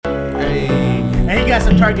has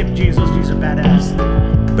some Target jeans. Those jeans are badass.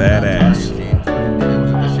 Badass. Was it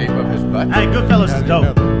the shape of his butt? Hey, Goodfellas is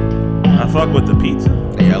dope. I fuck with the pizza.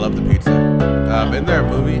 Yeah, I love the pizza. Isn't there a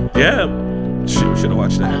movie? Yeah. Shit, we should have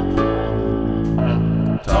watched that.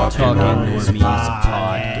 Talking Normies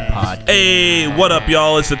podcast. Hey, what up,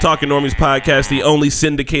 y'all? It's the Talking Normies podcast, the only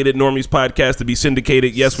syndicated Normies podcast to be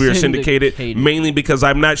syndicated. Yes, we are syndicated, mainly because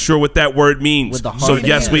I'm not sure what that word means. So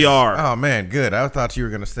yes, we are. Oh man, good. I thought you were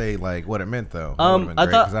gonna say like what it meant though. I thought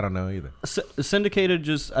because I don't know either. Syndicated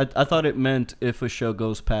I thought it meant if a show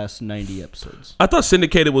goes past 90 episodes. I thought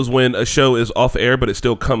syndicated was when a show is off air, but it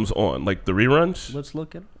still comes on, like the reruns. Let's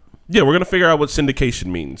look at it. Yeah, we're gonna figure out what syndication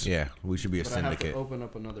means. Yeah, we should be a But I have syndicate. to open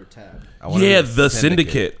up another tab. Yeah, the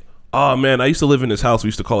syndicate. Oh man, I used to live in this house. We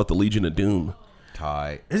used to call it the Legion of Doom,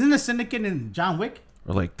 Tight. Isn't the Syndicate in John Wick?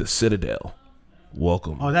 or like the Citadel.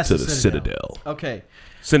 Welcome that's to the the Citadel. Citadel. Okay.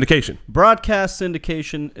 Syndication. Broadcast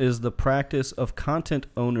syndication is the practice of content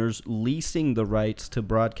owners leasing the rights to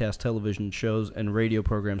broadcast television shows and radio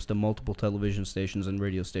programs to multiple television stations and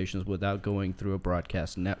radio stations without going through a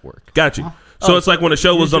broadcast network. Got you. So it's like when a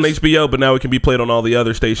show was on HBO, but now it can be played on all the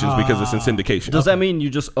other stations because it's in syndication. Does that mean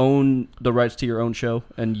you just own the rights to your own show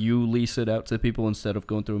and you lease it out to people instead of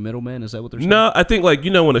going through a middleman? Is that what they're saying? No, I think like,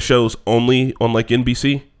 when a show's only on like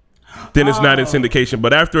NBC, then it's not in syndication.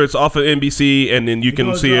 But after it's off of NBC and then you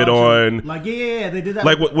can see it on, like they did that.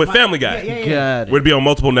 like with Family Guy. Got it. Would be on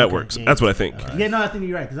multiple networks. That's what I think. Yeah, no, I think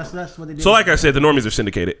you're right because that's what they did. So like I said, the Normies are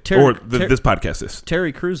syndicated, this podcast is.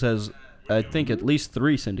 Terry Crews has, I think, at least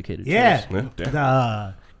 3 syndicated shows. yeah.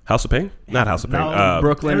 Damn. House of Pain? Not House of Pain. No,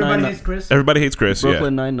 Brooklyn Everybody Nine-Nine. hates Chris. Everybody Hates Chris.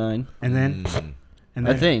 Brooklyn Yeah. Nine-Nine. And then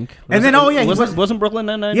I think. And then, wasn't Brooklyn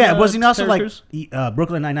Nine-Nine? Yeah, wasn't he also Terry like Crews?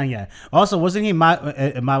 Brooklyn Nine-Nine? Yeah. Also, wasn't he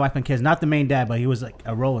My Wife and Kids? Not the main dad, but he was like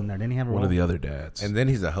a role in there. Didn't he have a role? One of the other dads. And then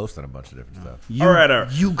he's a host on a bunch of different stuff. You, all right.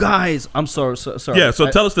 You guys. I'm sorry. Sorry. Yeah, so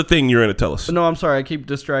tell us the thing you're going to tell us. No, I'm sorry. I keep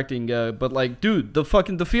distracting. But like, dude, the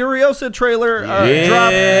Furiosa trailer dropped Yeah.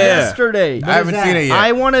 yesterday. I haven't seen it yet.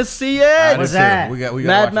 I want to see it. What's that? We got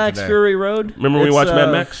Mad Max Fury Road. Remember when we watched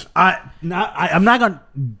Mad Max? I'm not gonna.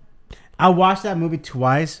 I watched that movie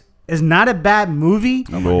twice. It's not a bad movie,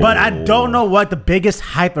 but I don't know what the biggest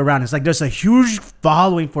hype around is. Like, there's a huge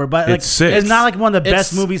following for it, but like, it's not like one of the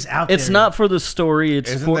best movies out there. It's not for the story.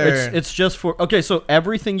 It's Isn't for there- it's just for. Okay, so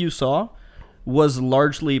everything you saw was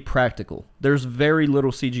largely practical. There's very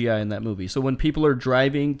little CGI in that movie. So when people are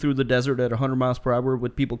driving through the desert at 100 miles per hour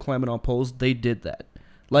with people climbing on poles, they did that.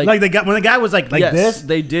 Like when the guy was like yes, this.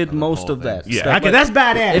 they did most of that. Yeah. stuff. Okay, that's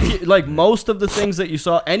badass. If you, like most of the things that you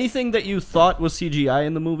saw, anything that you thought was CGI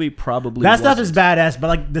in the movie, probably that stuff wasn't. is badass, but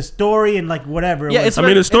like the story and like whatever. Yeah, was,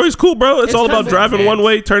 The story's cool, bro. It's all kind about of driving one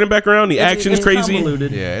way, turning back around. The action's it's crazy.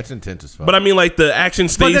 convoluted. Yeah, it's intense as fuck. But I mean, like, the action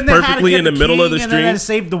but stays then they had to perfectly get in the middle of the king, and then they had to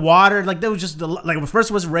stream. save the water. Like there was just like first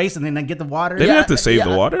was race, and then they get the water. They didn't have to save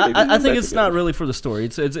the water. I think it's not really for the story.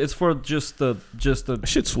 It's for just the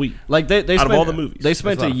Shit's sweet. like they Out spent, of all the movies. They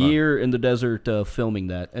spent That's a a lot of fun. year in the desert filming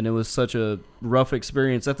that, and it was such a rough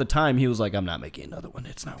experience. At the time, he was like, "I'm not making another one.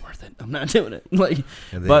 It's not worth it. I'm not doing it." Like,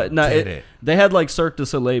 And they but no, did it. they had like Cirque du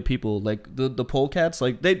Soleil people, like the polecats,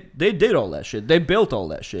 like they did all that shit. They built all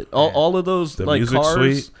that shit. All of those The like music's cars.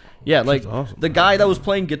 sweet. Yeah, like awesome. the guy that was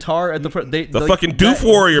playing guitar at the front. The fucking Doof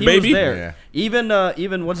Warrior, he baby. Was there. Yeah.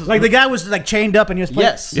 Even what's his Like the guy was like chained up and he was playing.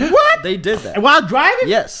 Yes. Yeah. What? They did that. And while driving?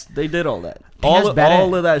 Yes, they did all that. That's badass.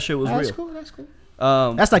 All of that shit was That's real. cool. That's cool.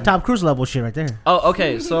 Um, That's like Tom Cruise level shit right there. oh,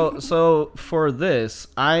 okay. So for this,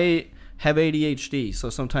 I have ADHD,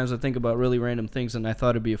 so sometimes I think about really random things, and I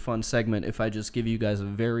thought it'd be a fun segment if I just give you guys a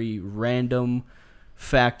very random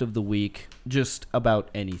fact of the week, just about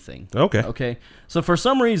anything. Okay. Okay. So for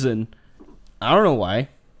some reason, I don't know why,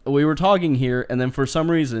 we were talking here, and then for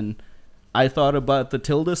some reason, I thought about the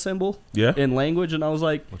tilde symbol in language, and I was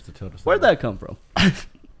like, What's the tilde symbol? where'd that come from?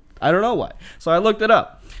 I don't know why. So I looked it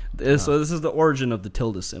up. So this is the origin of the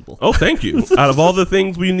tilde symbol. Oh, thank you. Out of all the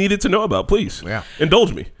things we needed to know about, please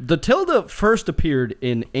indulge me. The tilde first appeared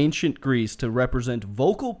in ancient Greece to represent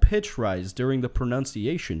vocal pitch rise during the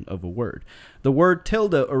pronunciation of a word. The word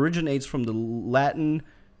tilde originates from the Latin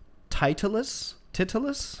titulus,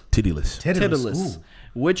 Tiddyless.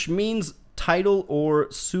 which means title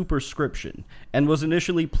or superscription, and was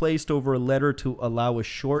initially placed over a letter to allow a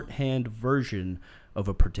shorthand version of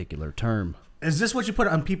a particular term. Is this what you put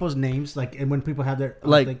on people's names? Like, and when people have their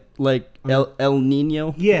Like El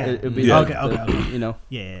Nino? Yeah. It'd be Yeah. like Okay. you know.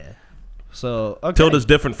 Yeah. So okay. Tilda's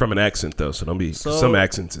different from an accent, though, so don't be. Some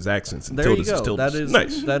accents is accents, and tildes is tildes. That is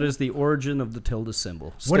nice. That is the origin of the tilde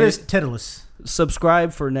symbol. What is titilus?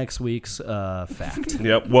 Subscribe for next week's fact.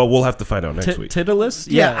 Yep. Well, we'll have to find out next week. Titilus?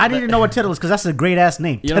 Yeah, I need to know what titilus because that's a great ass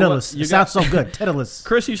name. Titilus. It sounds so good. Titilus.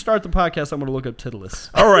 Chris, you start the podcast. I'm going to look up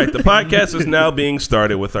titilus. All right, the podcast is now being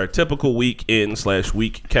started with our typical week in /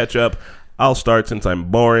 week catch up. I'll start since I'm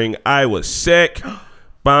boring. I was sick.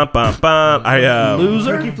 Bum, bum, bum.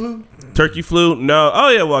 Loser. Turkey flu? No. Oh,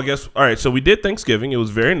 yeah, well, I guess. All right, so we did Thanksgiving. It was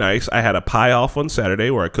very nice. I had a pie off on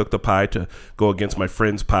Saturday where I cooked a pie to go against my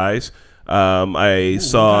friends' pies. What kind of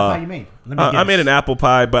pie you made? I made an apple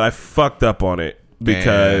pie, but I fucked up on it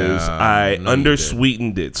because I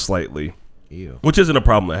undersweetened it slightly. Ew. Which isn't a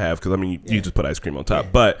problem to have because, I mean, you just put ice cream on top.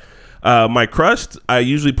 Yeah. But my crust, I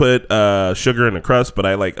usually put sugar in the crust, but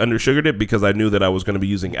I undersugared it because I knew that I was going to be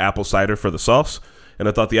using apple cider for the sauce. And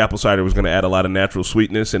I thought the apple cider was going to add a lot of natural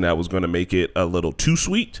sweetness, and that was going to make it a little too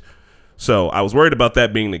sweet. So I was worried about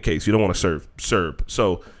that being the case. You don't want to serve.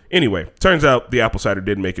 So anyway, turns out the apple cider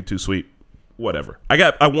didn't make it too sweet. Whatever.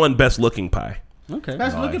 I won best looking pie. Okay.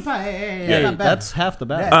 Best looking pie. Hey, that's half the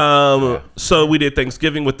battle. So we did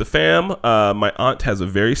Thanksgiving with the fam. My aunt has a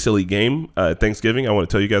very silly game at Thanksgiving. I want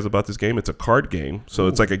to tell you guys about this game. It's a card game. So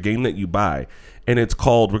it's like a game that you buy, and it's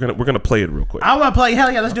called. We're gonna play it real quick. I want to play.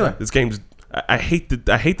 Hell yeah, let's do it. This game's. I hate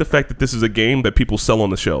the fact that this is a game that people sell on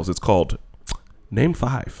the shelves. It's called Name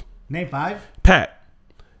 5. Name 5? Pat,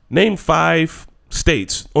 name 5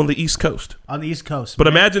 states on the East Coast. On the East Coast. But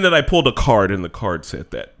imagine that I pulled a card and the card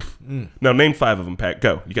said that. Now name 5 of them, Pat.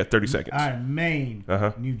 Go. You got 30 seconds. All right. Maine.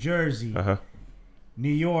 New Jersey. New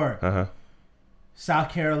York.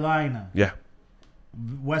 South Carolina. Yeah.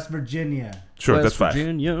 West Virginia. Sure, West that's 5.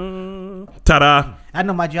 Virginia. Ta-da. I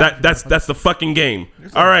know my job. That's the fucking game.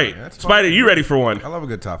 All right. Spidey, you ready for one? I love a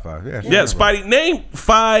good top 5. Yeah, Yeah, Spidey, name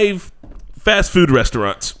 5 fast food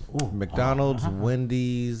restaurants. Ooh, McDonald's,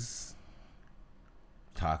 Wendy's,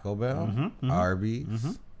 Taco Bell,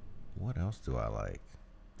 Arby's. What else do I like?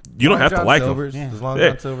 You don't have to like them. Long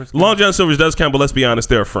John Silver's. Long John Silver's does count, but let's be honest,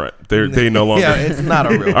 they're a front. They no longer. Yeah, it's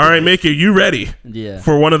not a real. All right, Mickey, you ready? Yeah.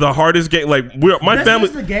 For one of the hardest games, my family. This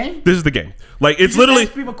is the game. This is the game. It's literally.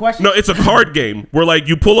 Ask people questions? No, it's a card game where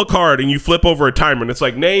you pull a card and you flip over a timer, and it's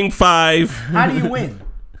name 5. How do you win?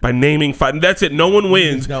 By naming 5. That's it. No one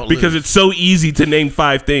wins because it's so easy to name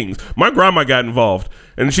 5 things. My grandma got involved.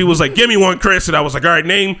 And she was like, give me one, Chris. And I was like, all right,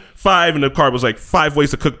 name 5. And the card was 5 ways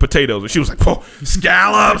to cook potatoes. And she was like, oh,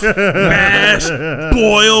 scallops, mashed,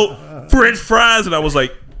 boiled, French fries. And I was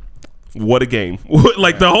like, what a game.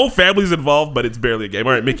 The whole family's involved, but it's barely a game.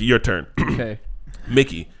 All right, Mickey, your turn. Okay.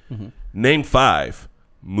 Mickey, name 5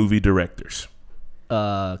 movie directors.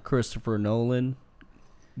 Christopher Nolan,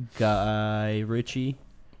 Guy Ritchie.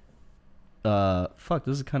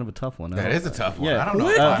 This is kind of a tough one. That is a tough one. Yeah. I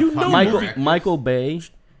don't know. Michael Bay.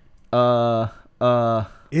 The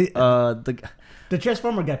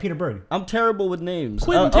Transformer guy, Peter Berg. I'm terrible with names.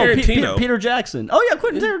 Quentin Tarantino. Peter Jackson. Oh yeah,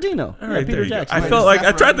 Quentin Tarantino. All right, Peter Jackson. I felt like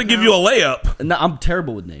I tried to give you a layup. No, I'm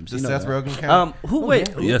terrible with names. Does Seth Rogen count?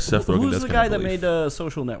 Yes, Seth Rogen Who's does the count, guy I that believe. made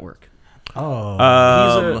Social Network?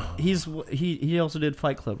 Oh. He also did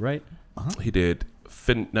Fight Club, right? He did.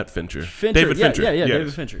 Not Fincher. David Fincher. Yes.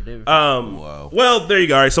 David Fincher. Well, there you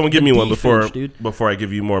go. All right, someone give me one before I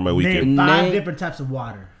give you more of my weekend. Name 5 different types of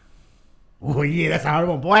water. Oh yeah, that's a hard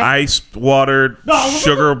one, boy. Ice water,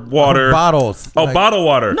 sugar water, bottles. Oh, bottled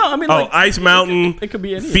water. No, I mean, Ice Mountain. It could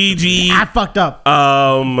be any. Fiji. I fucked up.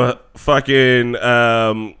 Fucking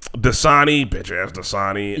Dasani, bitch ass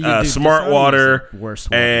Dasani. Smart Dasani water, is the worst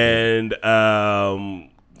one. And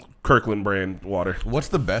Kirkland brand water. What's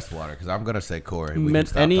the best water? Because I'm gonna say Core.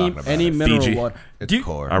 Any mineral Fiji. water. It's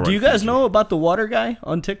Core. Do you guys know about the water guy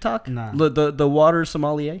on TikTok? Nah. The water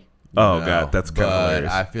sommelier. Oh god, that's kind of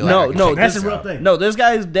hilarious. I feel like that's a real thing. No, this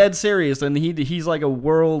guy is dead serious, and he's like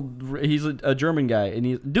he's a German guy,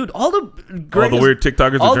 and all the weird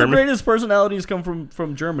TikTokers are German. The greatest personalities come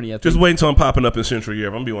from Germany. I think. Just wait until I'm popping up in Central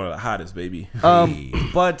Europe. I'm gonna be one of the hottest, baby.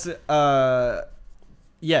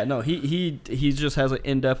 Yeah, no, he just has an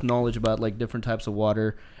in-depth knowledge about different types of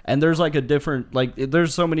water, and there's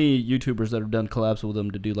there's so many YouTubers that have done collabs with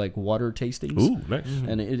him to do water tastings. Ooh, nice.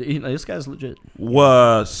 And this guy's legit.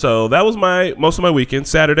 So that was most of my weekend.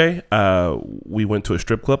 Saturday, we went to a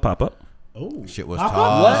strip club pop-up. Oh, shit was pop-up?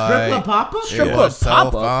 tight. What? Strip club pop-up? Strip club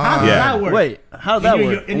pop-up? How does that work? Wait, how'd that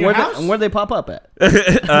work? In your house? And where'd they pop up at?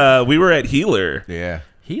 We were at Healer. Yeah.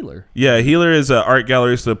 Healer. Yeah, Healer is an art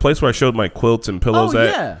gallery. It's the place where I showed my quilts and pillows at.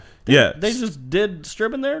 Yeah. Yeah. They just did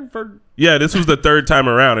stripping there for. Yeah, this was the 3rd time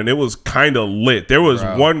around, and it was kind of lit. There was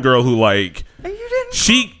one girl who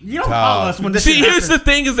You don't call us when this See, shit here's the happens.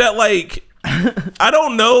 thing is that, like, I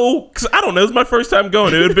don't know. Because I don't know. It was my first time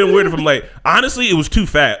going. It would have been weird if I'm like, honestly, it was too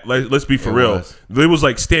fat. Like, let's be for real. It was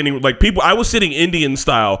like standing, like, people, I was sitting Indian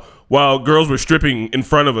style while girls were stripping in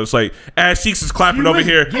front of us. Like, ass cheeks is clapping over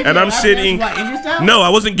here. And I'm sitting. No, I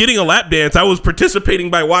wasn't getting a lap dance. I was participating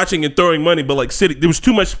by watching and throwing money, but like sitting. There was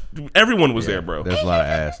too much. Everyone was there, bro. There's a lot of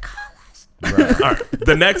ass. All right,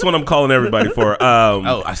 the next one I'm calling everybody for.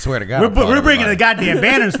 I swear to God. We're bringing the goddamn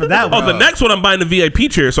banners for that one. Oh, the next one I'm buying the VIP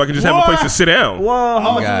chair so I can just have a place to sit down. Whoa,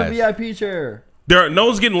 how much guys. is a VIP chair? No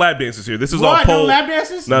one's getting lap dances here. This is all What? pole. No lap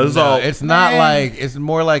dances? No, this is all. It's not like. It's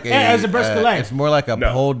more like a. Yeah, it's a brisk delay. It's more like a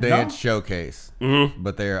No. pole dance showcase. Mm-hmm.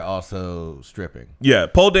 But they are also stripping. Yeah,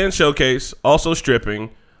 pole dance showcase, also stripping.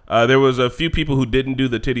 There was a few people who didn't do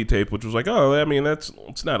the titty tape, which was like, oh, I mean, it's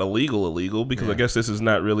not illegal because I guess this is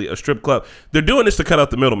not really a strip club. They're doing this to cut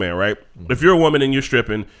out the middleman, right? Mm-hmm. If you're a woman and you're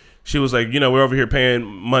stripping, she was like, we're over here paying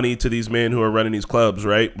money to these men who are running these clubs,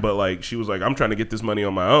 right? But like, she was like, I'm trying to get this money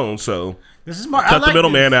on my own, so This is smart. cut the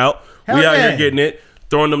middleman out. Hell We out yeah. here getting it,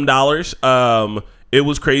 throwing them dollars. It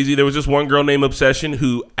was crazy. There was just one girl named Obsession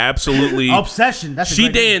who absolutely Obsession. That's she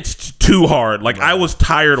danced too hard. Like, I was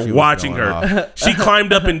tired watching going her. She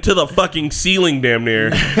climbed up into the fucking ceiling damn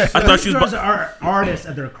near. I thought she was. Girls are artists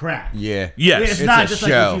at their craft. Yeah. Yes. It's not a just show.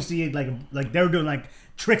 like what you see, like they were doing like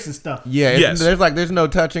tricks and stuff. Yeah. Yes. There's no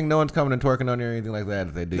touching. No one's coming and twerking on you or anything like that.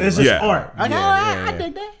 If they do. It's Like, just Yeah. art. I Yeah.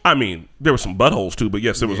 dig that. I mean, there were some buttholes too, but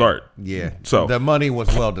yes, it was art. yeah. So- the money was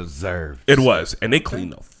well deserved. It was, and they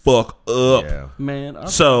cleaned the fuck up. Yeah. Man, I'm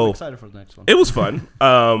So- excited for the next one. It was fun.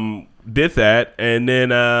 Did that, and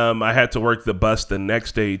then I had to work the bus the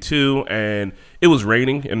next day too, and it was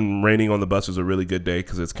raining. And raining on the bus was a really good day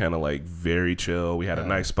because it's kind of like very chill. We had a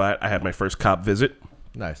nice spot. I had my first cop visit.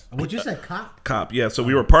 Nice. Would you say cop? Cop, yeah. So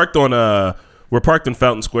we were parked in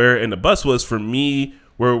Fountain Square, and the bus was for me.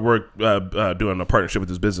 We're doing a partnership with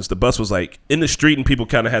this business. The bus was like in the street, and people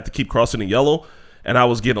kind of had to keep crossing the yellow. And I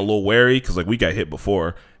was getting a little wary because like we got hit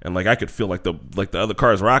before, and like I could feel like the other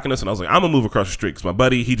cars rocking us, and I was like, I'm gonna move across the street because my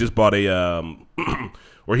buddy he just bought a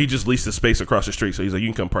or he just leased a space across the street, so he's like, you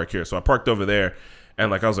can come park here. So I parked over there,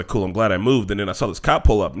 and like I was like, cool, I'm glad I moved. And then I saw this cop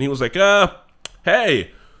pull up, and he was like,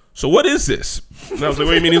 hey. So what is this? And I was like,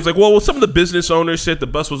 what do you mean? He was like, well, some of the business owners said the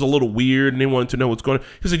bus was a little weird and they wanted to know what's going on.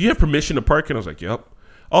 He said, you have permission to park? And I was like, yep.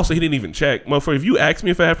 Also, he didn't even check. Motherfucker, if you ask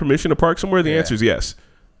me if I have permission to park somewhere, the answer is yes.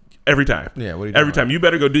 Every time. Yeah, what are you Every doing? time. You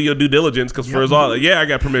better go do your due diligence because for us all, yeah, I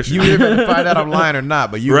got permission. You either gonna find out I'm lying or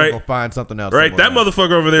not, but you Right. will find something else. Right, that somewhere else.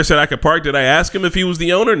 motherfucker over there said I could park. Did I ask him if he was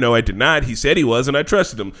the owner? No, I did not. He said he was, and I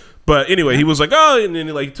trusted him. But anyway, he was like, oh, and then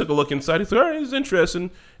he like took a look inside. He said, all right, it's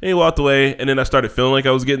interesting. And he walked away, and then I started feeling like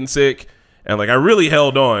I was getting sick, and like I really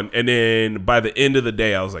held on. And then by the end of the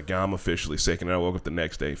day, I was like, yeah, I'm officially sick. And then I woke up the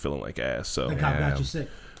next day feeling like ass. So The cop got you sick.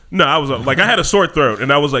 no, I was like, I had a sore throat,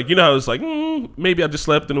 and I was like, I was like, maybe I just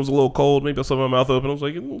slept and it was a little cold. Maybe I slept with my mouth open. I was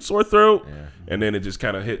like, sore throat, and then it just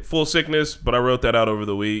kind of hit full sickness. But I wrote that out over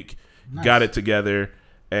the week, got it together,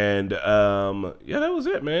 and that was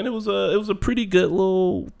it, man. It was a pretty good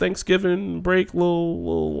little Thanksgiving break.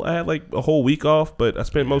 I had like a whole week off, but I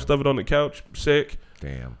spent most of it on the couch, sick.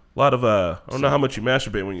 Damn. A lot of I don't know how much you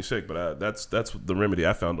masturbate when you're sick, but that's the remedy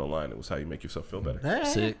I found online. It was how you make yourself feel better. Yeah,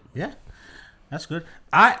 Sick. Yeah. That's good.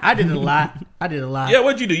 I did a lot. Yeah,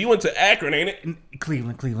 what'd you do? You went to Akron, ain't it?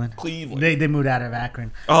 Cleveland. Cleveland. They moved out of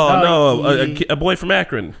Akron. Oh no, he- a boy from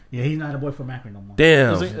Akron. Yeah, he's not a boy from Akron no more.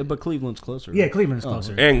 Damn. But Cleveland's closer. Yeah, Cleveland's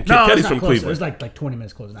closer. And Kid no, Cudi's it's not from closer. Cleveland. It's like 20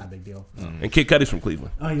 minutes closer. Not a big deal. And Kid Cudi's from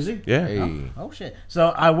Cleveland. Oh, is he? Yeah. Hey. Oh shit. So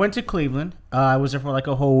I went to Cleveland. I was there for like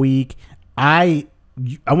a whole week. I've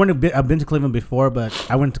been to Cleveland before, but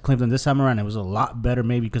I went to Cleveland this time around. It was a lot better,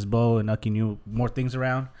 maybe because Bo and Nucky knew more things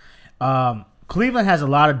around. Cleveland has a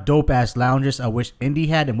lot of dope ass lounges. I wish Indy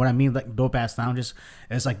had, and what I mean like dope ass lounges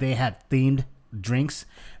is like they had themed drinks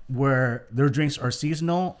where their drinks are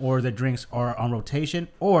seasonal or the drinks are on rotation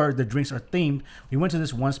or the drinks are themed. We went to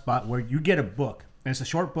this one spot where you get a book. And it's a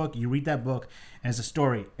short book. You read that book, and it's a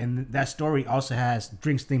story. And that story also has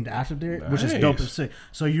drinks themed after it, which is dope. Nice.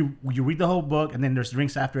 So you read the whole book, and then there's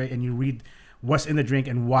drinks after it, and you read what's in the drink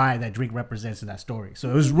and why that drink represents in that story.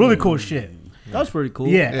 So it was really cool shit. That was pretty cool.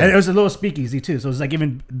 Yeah, and it was a little speakeasy too. So it was like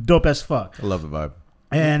even dope as fuck. I love the vibe.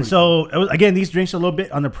 And so it was, again, these drinks are a little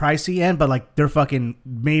bit on the pricey end, but like they're fucking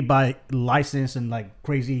made by licensed and like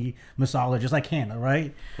crazy mixologists, like Hannah,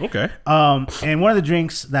 right? Okay. And one of the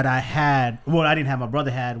drinks that I had, well, I didn't have, my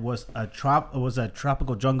brother had, was a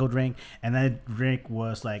tropical jungle drink, and that drink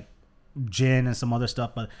was like gin and some other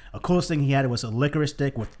stuff. But the coolest thing he had was a licorice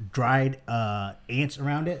stick with dried ants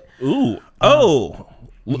around it. Ooh.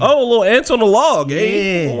 Little ants on the log, eh?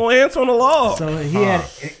 Yeah. Little ants on the log. So he had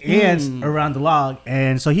ants around the log,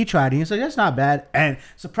 and so he tried it. He said, "That's not bad." And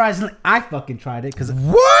surprisingly, I fucking tried it because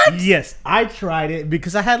What? Yes, I tried it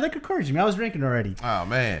because I had liquor courage in me. I was drinking already. Oh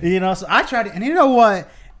man. You know, so I tried it, and you know what?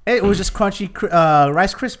 It was just crunchy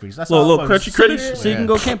Rice Krispies. That's all. Little it was. crunchy critters. So you can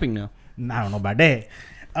go camping now. I don't know about that.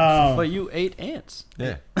 But you ate ants.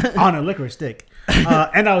 Yeah. On a licorice stick,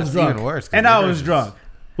 and I was drunk. even worse, 'cause and I licorice was is- drunk.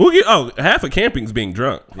 Half of camping's being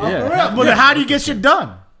drunk. For real? But then how do you get shit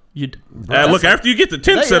done? Look, after you get the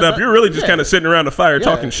tent set up, you're really just kind of sitting around the fire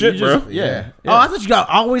talking shit, bro. Yeah. Oh, I thought you got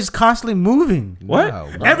always constantly moving. What? No.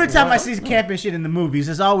 Every time I see camping shit in the movies,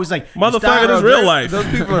 it's always like Motherfucker, stop- this real life. Those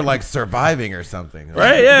people are like surviving or something.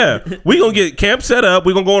 Right, yeah. We gonna get camp set up.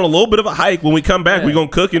 We gonna go on a little bit of a hike. When we come back, we gonna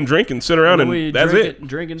cook and drink and sit around, and that's it.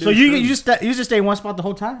 Drink and So you just stay in one spot the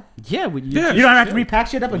whole time? yeah. Yeah. You don't have to repack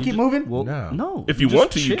shit up and keep moving? Well, No. no. If you just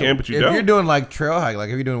want to, you chill. can, but you If don't. you're doing like trail hike, like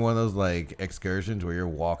if you're doing one of those like excursions where you're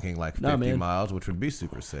walking like 50 man. miles, which would be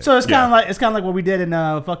super sick. So it's Yeah. kind of like what we did in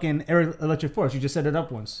fucking Electric Forest. You just set it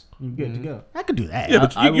up once. You're good to go. I could do that. Yeah,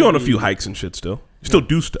 but I you on a will few be- hikes and shit still. You still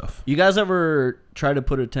do stuff. You guys ever try to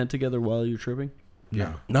put a tent together while you're tripping?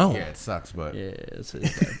 no. No. Yeah, it sucks, but Yeah, it's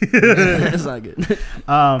it's not good.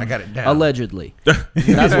 I got it down. Allegedly.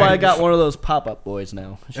 That's why I got one of those pop-up boys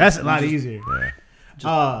now. That's a lot easier.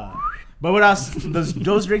 Yeah. But what else?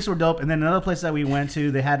 Those drinks were dope. And then another place that we went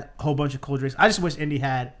to, they had a whole bunch of cool drinks. I just wish Indy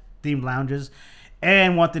had themed lounges.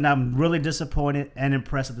 And one thing I'm really disappointed and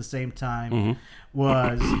impressed at the same time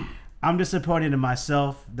was I'm disappointed in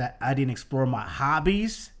myself that I didn't explore my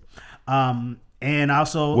hobbies. And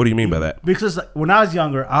also, What do you mean by that? Because like, when I was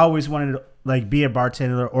younger, I always wanted to like be a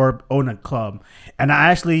bartender or own a club. And I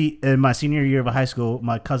actually, in my senior year of high school,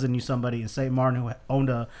 my cousin knew somebody in St. Martin who owned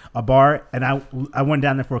a bar, and I went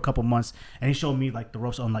down there for a couple months, and he showed me like the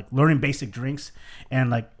ropes on like learning basic drinks and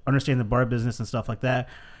like understanding the bar business and stuff like that.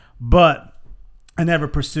 But I never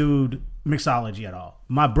pursued mixology at all.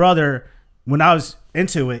 My brother, when I was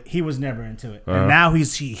into it, he was never into it. And now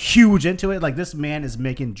he's huge into it. Like this man is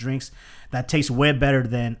making drinks that taste way better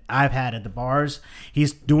than I've had at the bars.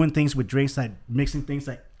 He's doing things with drinks, like mixing things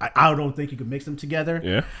like I don't think you could mix them together.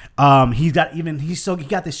 Yeah. He got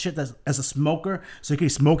this shit that's as a smoker, so he can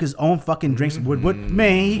smoke his own fucking drinks.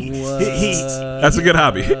 Man, That's a good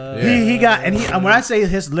hobby. he got and when I say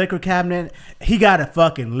his liquor cabinet, he got a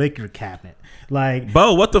fucking liquor cabinet. Like,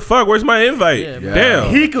 Bo, what the fuck? Where's my invite? Yeah,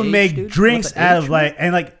 Damn. he could H, make dude. drinks What the out H, of like,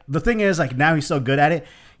 and like the thing is like now he's so good at it.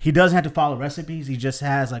 He doesn't have to follow recipes. He just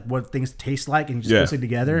has like what things taste like, and he just puts it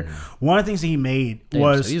together. One of the things he made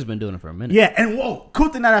was so he's been doing it for a minute. yeah, and cool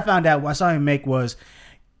thing that I found out what I saw him make was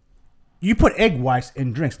you put egg whites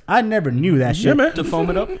in drinks. I never knew that shit. Yeah, man. To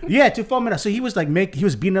foam it up? Yeah, to foam it up. So he was like he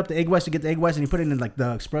was beating up the egg whites to get the egg whites, and he put it in like the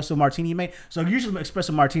espresso martini he made. So usually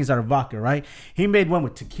espresso martinis out of vodka, right? He made one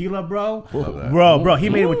with tequila, bro. Bro. He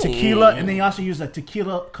made it with tequila, and then he also used like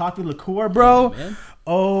tequila coffee liqueur, bro.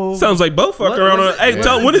 Oh, Sounds like Bo fuck around on. Hey,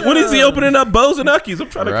 tell when is he opening up Bows and Uckies? I'm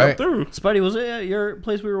trying to come through. Spidey, was it at your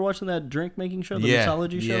place we were watching that drink making show, the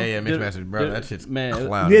mixology show? Yeah, Mixmaster, bro. That shit's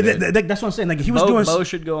clown. yeah, that's what I'm saying. Like he was doing. Bo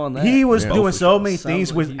should go on that. He was Yeah. doing so many Sounds things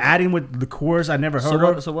like with he's- adding with liqueurs I never heard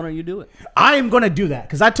of. So why don't you do it? I am gonna do that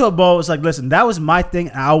because I told Bo, it's like, listen, that was my thing.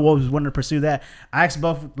 And I always wanted to pursue that. I asked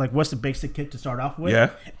Bo, like, what's the basic kit to start off with? Yeah.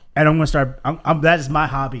 And I'm gonna start. That is my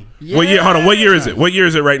hobby. What year? Hold on. What year is it? What year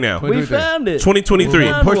is it right now? We found it. 2023.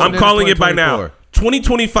 We found Push one. I'm it calling into it by now.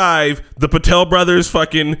 2025. The Patel brothers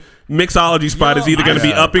fucking mixology spot Yo, is either going to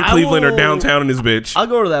be up in I Cleveland or will- downtown in this bitch. I'll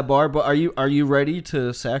go to that bar, but are you ready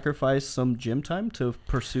to sacrifice some gym time to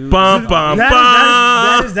pursue? Bum bum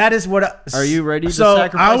bum. That is what. Are you ready to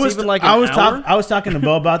sacrifice even like an hour? I was talking to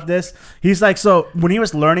Bo about this. He's like, so when he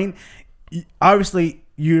was learning, obviously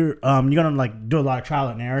you're gonna like do a lot of trial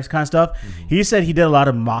and errors kind of stuff. He said he did a lot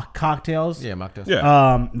of mock cocktails. Yeah, mocktails.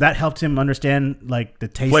 Yeah. That helped him understand like the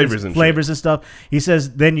taste Flavors and stuff. He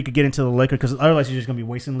says then you could get into the liquor because otherwise you're just gonna be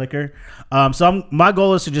wasting liquor. So my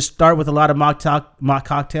goal is to just start with a lot of mock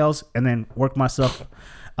cocktails and then work myself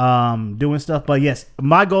doing stuff. But yes,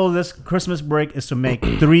 my goal this Christmas break is to make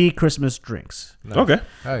 3 Christmas drinks. Okay.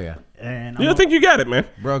 Oh yeah. And I think you got it, man.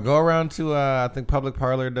 Bro, go around to I think Public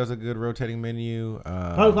Parlor does a good rotating menu.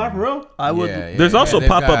 Public Parlor, for real? I would. There's also they've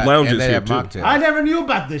pop-up got- lounges and they here, have too. mocktails. I never knew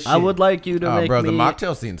about this shit. I would like you to Oh, make bro, me. the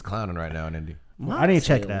mocktail scene's clowning right now in Indy. I need to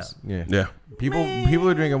check it out. Yeah. Yeah. People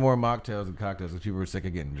are drinking more mocktails than cocktails because people are sick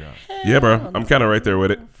of getting drunk. Yeah, bro. I'm kind of right there with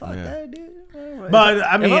it. Fuck Yeah. that, dude. But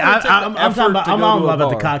I mean, I'm talking about. I'm all about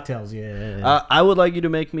the cocktails. Yeah. I would like you to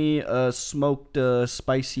make me a smoked,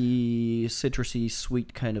 spicy, citrusy,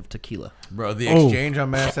 sweet kind of tequila. Bro, the Exchange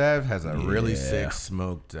on Mass Ave has a really sick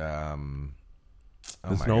smoked.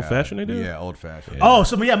 It's an old fashioned they do? Yeah, old fashioned. Yeah. Oh,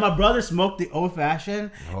 so yeah, my brother smoked the old fashioned.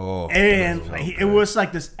 Oh, and it was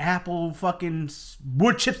like this apple fucking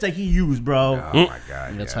wood chips that he used, bro. Oh my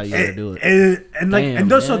god, that's how you gotta do it. And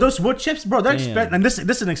those wood chips, bro, they're expensive. And this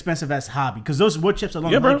is an expensive ass hobby because those wood chips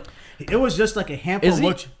alone, bro. It was just like a handful of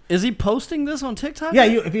wood chips. Is he posting this on TikTok? Yeah,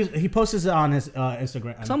 he posts it on his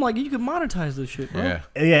Instagram. So I'm like, you could monetize this shit, bro.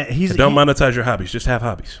 Yeah. Don't monetize your hobbies. Just have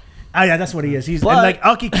hobbies. Oh yeah, that's what he is. And like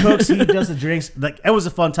Aki cooks, he does the drinks. Like it was a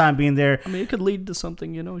fun time being there. I mean, it could lead to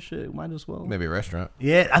something, shit. Might as well. Maybe a restaurant.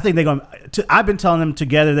 Yeah, I think they're going. I've been telling them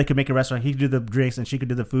together they could make a restaurant. He could do the drinks and she could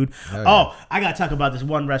do the food. I gotta talk about this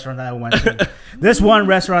one restaurant that I went to. This one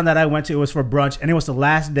restaurant that I went to, it was for brunch, and it was the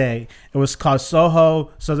last day. It was called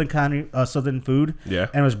Soho Southern County Southern Food. Yeah,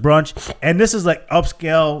 and it was brunch, and this is like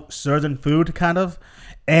upscale Southern food kind of,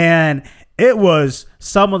 and it was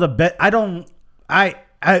some of the best.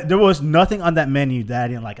 There was nothing on that menu that I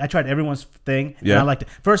didn't like. I tried everyone's thing, and I liked it.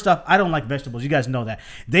 First off, I don't like vegetables. You guys know that.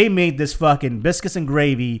 They made this fucking biscuits and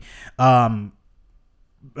gravy, whatever,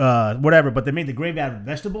 but they made the gravy out of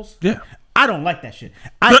vegetables. Yeah. I don't like that shit.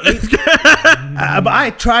 But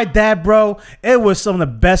I tried that, bro. It was some of the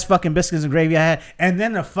best fucking biscuits and gravy I had. And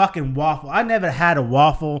then the fucking waffle. I never had a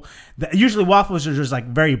waffle. Usually waffles are just like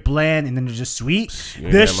very bland and then they're just sweet.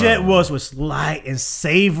 Yeah, this shit was light and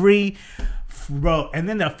savory. Bro, and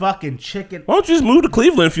then the fucking chicken. Why don't you just move to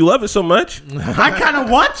Cleveland if you love it so much? I kind of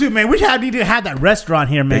want to, man. We need to have that restaurant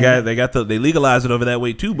here, man. They legalized it over that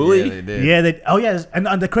way too, boy. Yeah, they did. Yeah,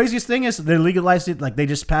 and the craziest thing is they legalized it. Like they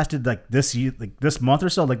just passed it like this year, like this month or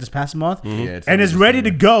so, like this past month. Mm-hmm. Yeah, and it's ready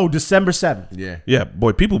to go December 7th. Yeah,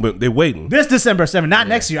 boy, they're waiting. This December 7th, not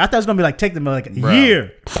next year. I thought it was gonna be like take them like a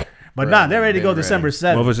year, but they're ready to go December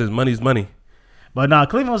 7th. Mother says money's money. But no,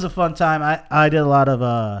 Cleveland was a fun time. I did a lot of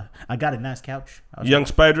I got a nice couch. Young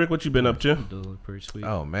Spydrick, what you been up to? Those look pretty sweet.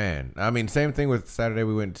 Oh man, I mean, same thing with Saturday.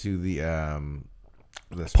 We went to the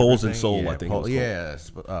Poles and Soul. I think. Pole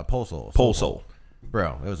Soul. Pole Soul.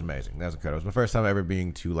 Bro, it was amazing. That was incredible. It was my first time ever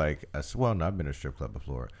being to like no, I've been to a strip club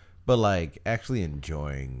before, but like actually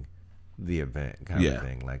enjoying the event kind of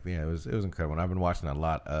thing. Like, it was incredible. And I've been watching a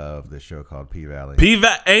lot of the show called P-Valley.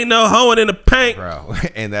 P-Valley ain't no hoeing in the paint, bro.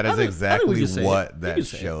 And that is exactly what that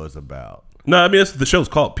show is about. No, I mean the show's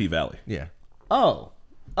called P-Valley. Yeah. Oh,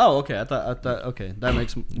 okay. I thought. Okay, that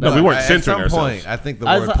makes. No, we weren't censoring ourselves. At some point, I think the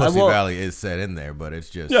word Pussy Valley is said in there, but it's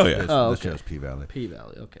just the show's P-Valley.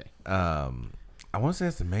 P-Valley. Okay. I want to say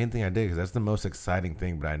that's the main thing I did because that's the most exciting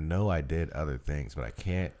thing. But I know I did other things, but I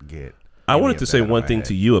can't get. I wanted to say one thing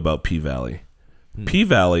to you about P-Valley.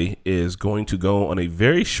 P-Valley is going to go on a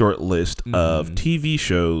very short list of TV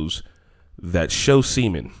shows that show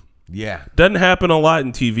semen. Yeah. Doesn't happen a lot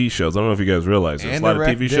in TV shows. I don't know if you guys realize this. A lot of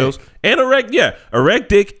TV shows. And erect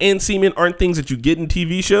dick and semen aren't things that you get in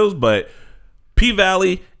TV shows, but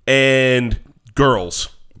P-Valley and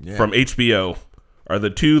Girls from HBO are the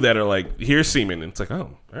two that are like, here's semen. And it's like,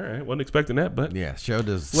 oh, all right. Wasn't expecting that, but. Yeah, show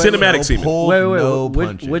does. Cinematic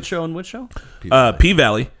semen. Which show and which show?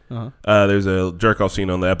 P-Valley. There's a jerk-off scene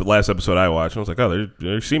on the last episode I watched. I was like, oh,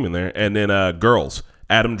 there's semen there. And then Girls.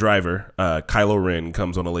 Adam Driver, Kylo Ren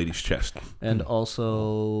comes on a lady's chest. And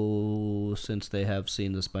also, since they have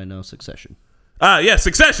seen this by now, Succession.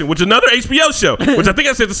 Succession, which is another HBO show, which I think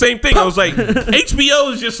I said the same thing. I was like,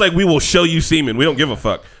 HBO is just like, we will show you semen. We don't give a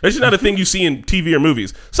fuck. That's just not a thing you see in TV or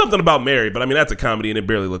movies. Something about Mary, but I mean, that's a comedy and it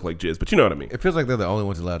barely looked like jizz, but you know what I mean. It feels like they're the only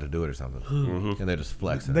ones allowed to do it or something. And they're just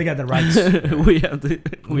flexing. They got the rights. we have the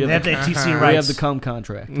FTC rights. We have the cum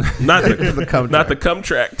contract. Not the cum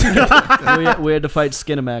tract. we had to fight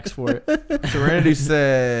Skinamax for it. Serenity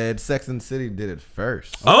said Sex and the City did it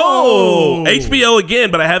first. Oh, HBO again,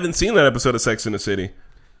 but I haven't seen that episode of Sex and the City.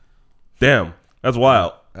 Damn, that's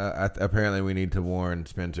wild. Apparently, we need to warn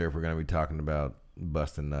Spencer if we're going to be talking about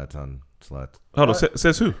busting nuts on sluts. Hold on,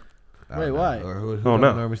 says who? Wait, why? Or who's no.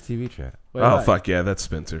 Normies TV chat? Wait, why? Fuck yeah, that's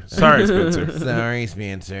Spencer. Sorry, Spencer. Sorry,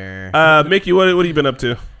 Spencer. Mickey, what have you been up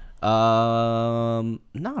to?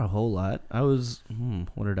 Not a whole lot. I was.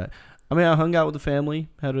 What did I? I mean, I hung out with the family.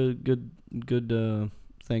 Had a good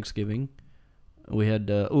Thanksgiving. We had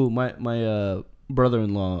my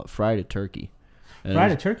brother-in-law fried a turkey.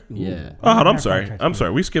 Fried a turkey? Yeah. Oh, I'm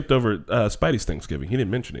sorry. We skipped over Spidey's Thanksgiving. He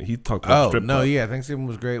didn't mention it. He talked about strip club. Yeah. Thanksgiving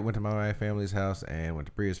was great. Went to my family's house and went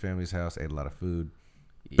to Priya's family's house. Ate a lot of food.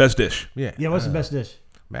 Best dish. Yeah. Yeah, what's the best dish?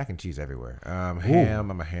 Mac and cheese everywhere.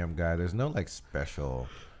 Ham. I'm a ham guy. There's no like special.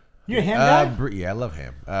 You're a ham guy? Yeah, I love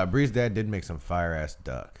ham. Bree's dad did make some fire ass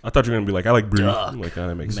duck. I thought you were gonna be like, I like Brie. Like,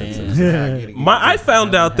 that makes sense. Yeah. I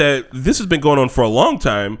found out that this has been going on for a long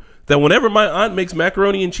time. That whenever my aunt makes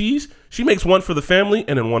macaroni and cheese, she makes one for the family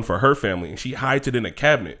and then one for her family, and she hides it in a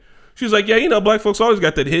cabinet. She's like, yeah, you know, black folks always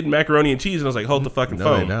got that hidden macaroni and cheese. And I was like, hold the fucking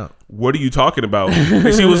phone. They don't. What are you talking about?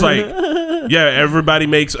 And she was like, yeah, everybody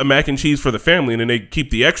makes a mac and cheese for the family, and then they keep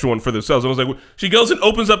the extra one for themselves. And I was like, she goes and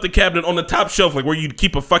opens up the cabinet on the top shelf, like where you'd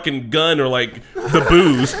keep a fucking gun or like the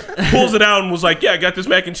booze, pulls it out and was like, yeah, I got this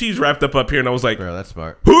mac and cheese wrapped up here. And I was like, bro, that's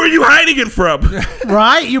smart. Who are you hiding it from?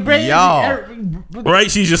 Right? You bring Y'all. Right?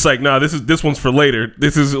 She's just like, nah, this one's for later.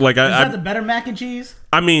 This is like, Is that the better mac and cheese?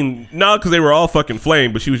 I mean, no, because they were all fucking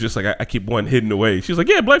flame, but she was just like, I keep one hidden away. She was like,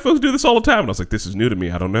 yeah, black folks do this all the time. And I was like, this is new to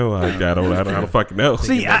me. I don't know. I don't fucking know.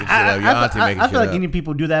 See, I feel like Indian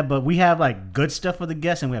people do that, but we have like good stuff for the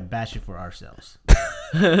guests and we have bad shit for ourselves.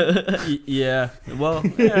 Yeah. Well,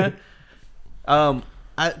 yeah.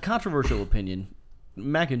 Controversial opinion.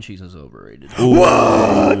 Mac and cheese is overrated.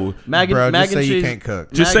 Whoa. Mac Bro, and just say cheese. you can't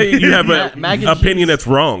cook. Just say you have an opinion that's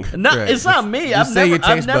wrong. No, Right. it's not me. Just say your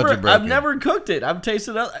taste buds are I've broken. never cooked it. I've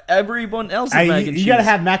tasted everyone else's mac and cheese. You gotta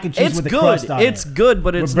have mac and cheese It's with the good. crust on It's it. good,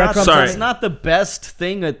 but it's not. breadcrumbs on It's it. not the best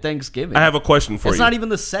thing at Thanksgiving. I have a question for It's you. not even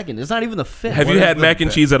the second. It's not even the fifth. Have What you is had the mac and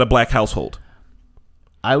best? cheese at a black household?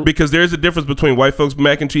 Because there's a difference between white folks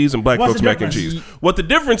mac and cheese and black What's folks the mac and difference? cheese. What the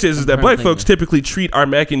difference is that black folks typically treat our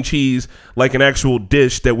mac and cheese like an actual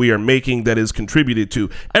dish that we are making that is contributed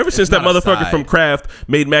to. Ever since that not a motherfucker side. from Kraft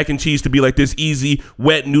made mac and cheese to be like this easy,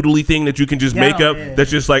 wet, noodly thing that you can just make up. Yeah.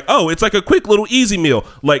 That's just like, oh, it's like a quick little easy meal.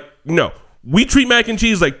 Like, no. We treat mac and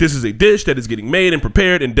cheese like this is a dish that is getting made and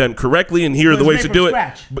prepared and done correctly, and here are But the it's ways made to from do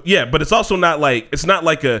scratch. it. But it's also not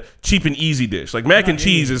like a cheap and easy dish. Like mac and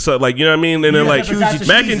cheese is like, you know what I mean? And then Yeah, like but that's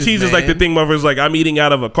mac the and cheeses, cheese is like the man. thing where it's like I'm eating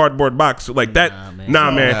out of a cardboard box like that. Nah,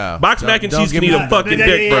 man. No. Box mac and Don't cheese give can me eat a that. fucking Yeah,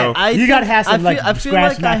 dick, yeah, bro. You gotta have some, like, I feel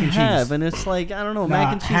scratch like mac I and have, cheese. and it's like I don't know. Nah,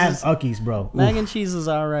 Mac and cheese have is Uckies, bro. mac and cheese is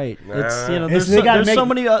all right. It's It's- they there's gotta so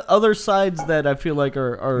make- many other sides that I feel like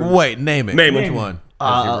are Wait, name it. Name Which it. one?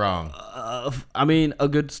 You're wrong. I mean, a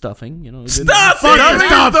good stuffing. You know, a good Stop it! Fucking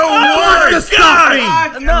stop. The word,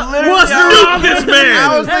 God! What's Nuke this man!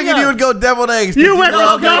 I was Hang thinking on. you would go deviled eggs. You went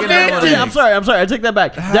love with making stuffing? deviled Yeah, eggs. I'm sorry. I take that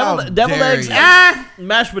back. How Deviled dare eggs you. and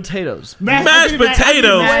mashed potatoes. Mashed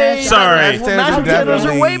potatoes. Way Sorry. better. Mashed potatoes are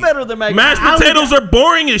definitely- way better than mac Mashed and cheese. potatoes are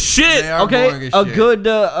boring as shit. They are boring Okay, as a shit. good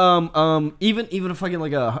even a fucking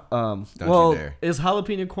like a you well, dare. is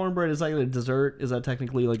jalapeno cornbread is that a dessert? Is that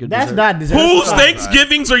technically like a That's dessert? not dessert. Whose That's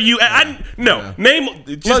Thanksgivings are you? Name.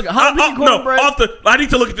 Just, Look, jalapeno no, cornbread- off the. I need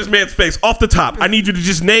to look at this man's face off the top. I need you to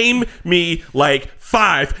just name me like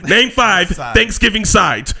five. Name five Side. Thanksgiving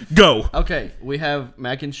sides. Go. Okay, we have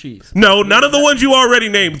mac and cheese. No, none of the ones you already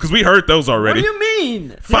named because we heard those What already. do you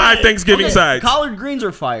mean? Five Thanksgiving Okay, sides. Collard greens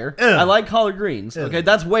are fire. Ew. I like collard greens. Okay,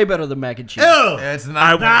 that's way better than mac and cheese. Ew. Yeah, it's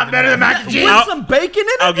not better than mac and cheese. With I'll- some bacon in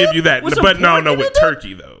it. I'll give you that, With some but no, pork in with it?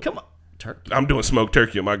 turkey though. Come on, turkey. I'm doing smoked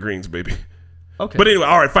turkey on my greens, baby. Okay, But anyway,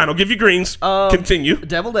 all right, fine. I'll give you greens. Continue.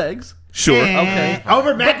 deviled eggs. Sure. Okay.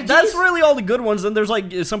 Over mac and cheese. That's really all the good ones. Then there's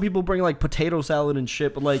like some people bring like potato salad and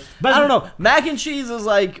shit, but like But- I don't know. Mac and cheese is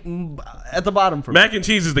like at the bottom for me. Mac and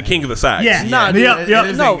cheese is the king of the sides. Yeah. Nah, Yep, dude, yep.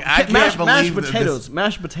 it is no, like, I can't mashed believe that potatoes. this-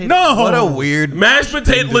 Mashed potatoes. No. What a weird Mashed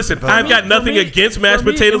potato. Listen, I've got nothing me- against for mashed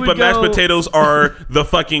me, it potatoes, would but mashed go- potatoes are the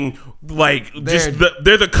fucking like just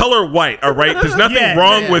they're the color white. All right, there's nothing Yeah,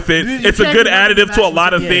 wrong yeah. with it. You It's a can't good do nothing additive with to a mashed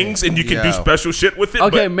lot of potatoes. things, and you can do Yeah. special shit with it.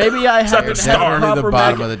 Okay, but maybe I not haven't the had star. proper The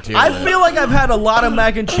bottom mac. of the tier I list. feel like I've had a lot of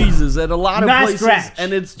mac and cheeses at a lot of Not places, scratch.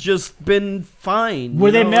 and it's just been fine. Were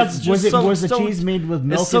you they know? milk? It's just Was it? so- Was the so- cheese made with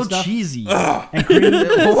milk It's so and stuff? cheesy. And cream?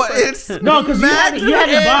 What? It's No, because you have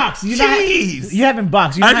it in box. You not- cheese. You have in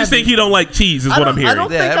box. You I have just think he don't like cheese. Is what I'm hearing. I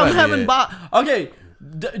don't Yeah, think that I'm might be having it. Okay,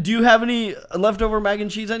 do you have any leftover mac and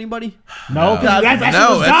cheese? Anybody? No, because No. that No, shit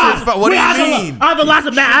was that's gone. just fu- what do you mean? I have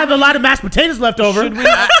a lot of mashed potatoes left over. Should we?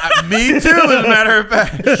 Me too, as a matter of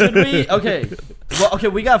fact. Should we? Okay. Well, okay.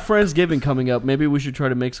 We got Friendsgiving coming up. Maybe we should try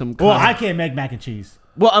to make some. Well, I can't make mac and cheese.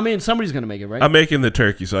 Well, I mean, somebody's gonna make it, right? I'm making the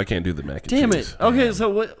turkey, so I can't do the mac and Damn cheese. it. Okay, so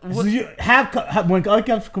what? So you when it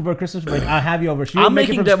comes for Christmas break, I'll have you over. She'll I'm make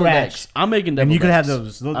it making from deviled scratch. eggs. I'm making deviled And you eggs. can have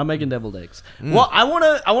those. I'm making deviled eggs. Well, I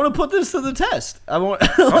wanna put this to the test. I want.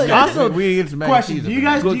 Also, we get some mac and question: cheese Do you up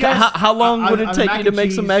guys? in Do you guys? how long would it on take mac you to and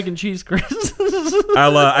make some cheese- mac and cheese, Chris?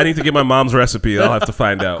 I need to get my mom's recipe. I'll have to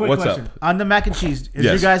find out. Quick What's question. up? On the mac and cheese? Is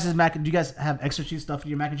Yes. your guys' mac? Do you guys have extra cheese stuff in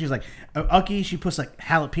your mac and cheese? Like Ucky, she puts like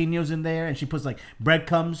jalapenos in there, and she puts like bread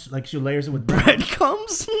breadcrumbs, like she layers it with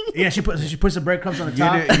breadcrumbs. Yeah, she puts the breadcrumbs on the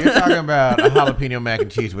top. You're talking about a jalapeno mac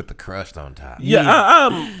and cheese with the crust on top.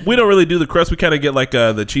 Yeah, we don't really do the crust. We kind of get like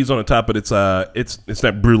the cheese on the top, but it's not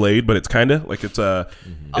bruleed, but it's kind of like it's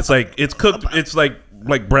like it's cooked. It's like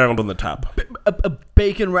browned on the top. A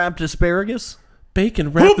bacon wrapped asparagus.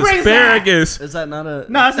 Bacon wrapped asparagus. Is that not a?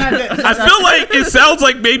 No, it's not. I feel like it sounds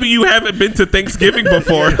like maybe you haven't been to Thanksgiving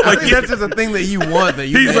before. Like that's just a thing that you want. That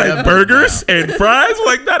you he's like burgers and fries.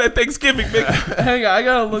 Like not at Thanksgiving. Hang on, I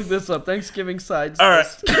gotta look this up. Thanksgiving sides. All right.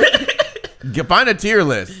 Find a tier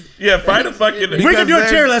list. Yeah, find a fucking. We can do a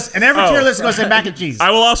tier list, and every tier list is going to say mac and cheese.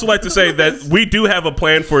 I will also like to say that we do have a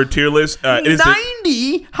plan for a tier list.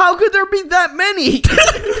 90? How could there be that many?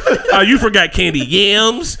 You forgot candy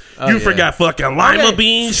yams. You forgot fucking lima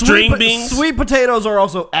beans, string beans. Sweet potatoes are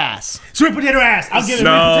also ass. Sweet potato ass. I'll give him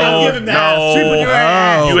that. No. Sweet potato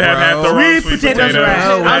ass. You have half the wrong Sweet potatoes are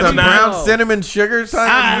ass. With the brown cinnamon sugar.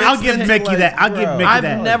 I'll give Mickey that. I'll give Mickey that.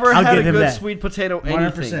 I've never had a good sweet potato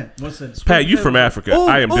anything. 100%. Listen, Pat, you from Africa.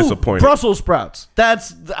 I am disappointed. Brussels sprouts.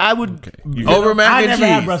 I would over mac and cheese. I never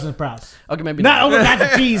had Brussels sprouts. Okay, maybe not over mac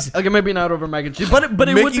and cheese. Okay, maybe not over mac and cheese. But it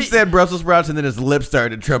Mickey would be. said Brussels sprouts, and then his lips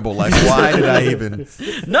started to tremble. Like, why did I even?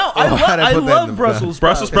 No, I love Brussels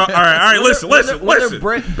sprouts. Brussels sprouts. All right. Listen.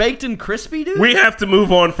 They're baked and crispy, dude. We have to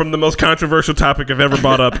move on from the most controversial topic I've ever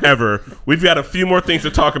brought up ever. We've got a few more things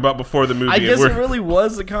to talk about before the movie. I guess it really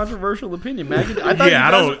was a controversial opinion, Maggie.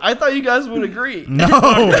 I thought you guys would agree. No.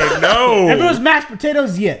 If it was mashed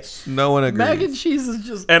potatoes, yes. No one agrees. Mac and cheese is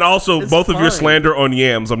just. And also, both of your slander on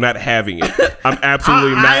yams, I'm not having it. I'm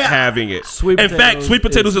absolutely not having it. In fact, sweet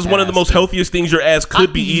potatoes is one of the most healthiest things your ass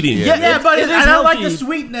could be eating. Yeah, but I don't like the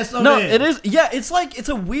sweetness of it. No, it is. Yeah, it's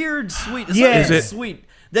a weird sweet. It's yeah, like sweet.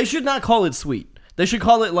 They should not call it sweet. They should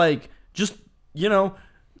call it like just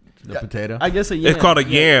the potato. I guess a yam. It's called a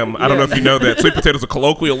yam. I don't know if you know that. Sweet potatoes are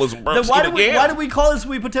colloquialism, bro. Then why do we call it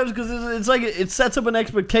sweet potatoes? Because it's like it sets up an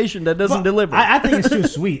expectation that doesn't deliver. I think it's too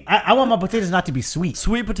sweet. I want my potatoes not to be sweet.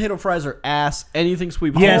 Sweet potato fries are ass. Anything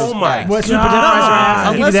sweet potato. Yes. Oh my God. Sweet potato fries are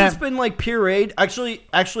ass. Unless it's been like pureed. Actually,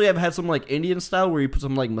 I've had some like Indian style where you put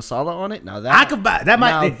some like masala on it. Now that I could buy that.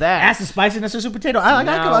 Might add the spiciness of sweet potato. I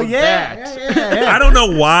I don't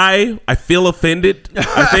know why I feel offended.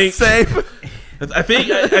 I think Same. I think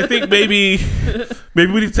maybe we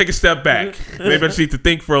need to take a step back. Maybe I just need to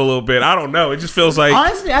think for a little bit. I don't know. It just feels like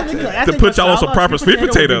honestly, I think put y'all on some proper sweet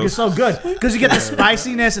potatoes. It's so good because you get the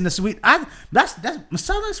spiciness and the sweet. That's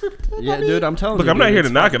masala and sweet potato. Yeah, dude, I'm telling you. Look, I'm not here to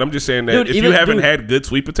knock it. I'm just saying that if you haven't had good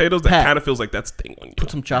sweet potatoes, that kind of feels like that's the thing on you. Put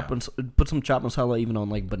some chopped masala even on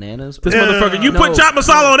like bananas. This motherfucker, you put chopped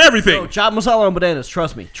masala on everything. No, chopped masala on bananas.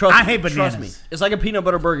 Trust me. I hate bananas. Trust me. It's like a peanut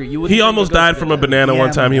butter burger. He almost died from a banana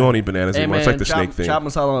one time. He won't eat bananas anymore. It's like the snake thing. Chopped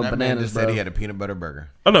masala on That bananas, man just said he had a peanut butter burger.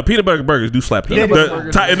 Oh no, peanut butter burgers do slap though.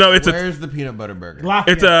 Where's the peanut butter burger?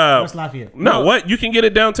 Lafayette. It's What's Lafayette? No, what? You can get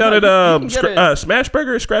it downtown at Smash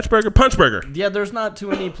Burger, Scratch Burger, Punch Burger. Yeah, there's not too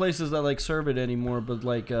many places that like serve it anymore, but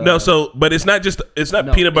like but it's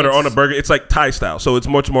not peanut butter on a burger. It's like Thai style, so it's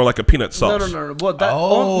much more like a peanut sauce. No. Well,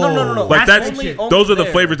 no. Like that's only those are the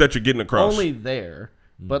there. flavors that you're getting across. Only there.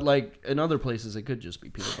 But like in other places, it could just be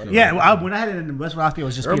peanut butter. Yeah, when I had it in West Lafayette, it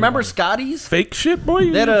was just. Remember Scotty's? Fake shit,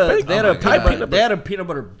 boy. They had a peanut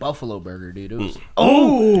butter buffalo burger, dude. It was,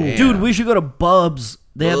 dude, we should go to Bub's.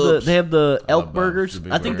 They have the elk burgers.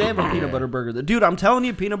 I think they have a peanut butter burger. Dude, I'm telling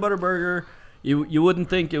you, peanut butter burger. You wouldn't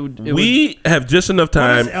think it would. We have just enough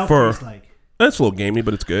time for. Like? That's a little gamey,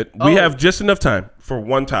 but it's good. We have just enough time for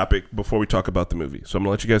one topic before we talk about the movie. So I'm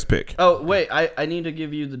gonna let you guys pick. Oh wait, I need to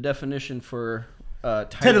give you the definition for.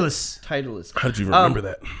 Titleist. How did you remember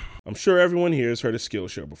that? I'm sure everyone here has heard of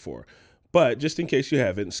Skillshare before, but just in case you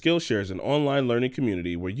haven't, Skillshare is an online learning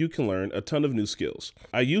community where you can learn a ton of new skills.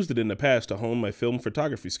 I used it in the past to hone my film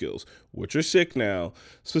photography skills, which are sick now.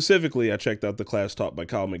 Specifically, I checked out the class taught by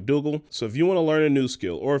Kyle McDougall, so if you want to learn a new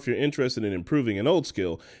skill or if you're interested in improving an old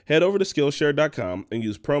skill, head over to Skillshare.com and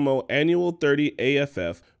use promo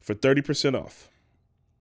annual30AFF for 30% off.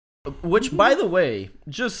 Which, by the way,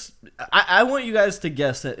 just I want you guys to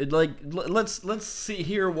guess it. Like, let's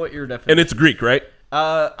hear what your definition. And it's Greek, right?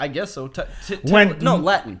 I guess so. Latin.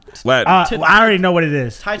 Latin. I already know what it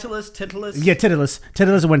is. Titleist. Yeah, titulus.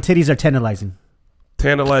 Titulus is when titties are tantalizing.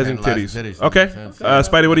 Tantalizing titties. Okay.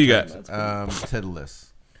 Spidey, what do you got?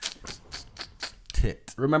 Titulus.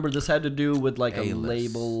 Remember, this had to do with like a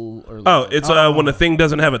label. It's when a thing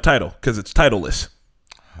doesn't have a title because it's titleless.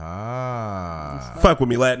 Fuck with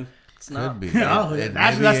me, Latin. It's not. Could be.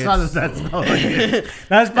 That's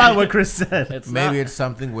probably what Chris said. Maybe it's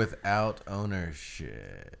something without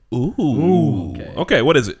ownership. Ooh. Okay,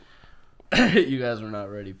 what is it? You guys are not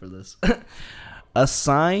ready for this. a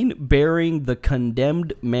sign bearing the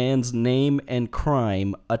condemned man's name and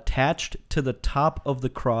crime attached to the top of the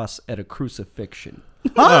cross at a crucifixion.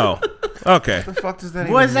 Oh, okay. What the fuck does that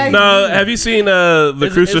What even is that? mean? No, have you seen the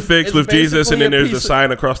crucifix it's with Jesus, and basically then a there's a piece of-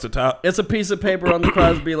 sign across the top? It's a piece of paper on the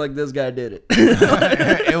cross, be like, this guy did it.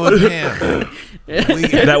 It was him.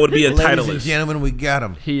 That would be a Ladies title and list. gentlemen, we got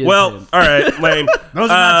him. He is Well, him. all right, lame. Those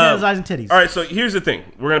are not titties, eyes, and titties. All right, so here's the thing.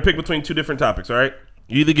 We're going to pick between two different topics, all right?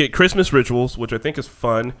 You either get Christmas rituals, which I think is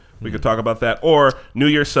fun. We could talk about that. Or New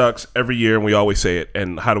Year sucks every year, and we always say it.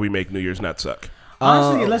 And how do we make New Year's not suck?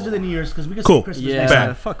 Honestly, let's do the New Year's because we can Cool. see Christmas Yeah, next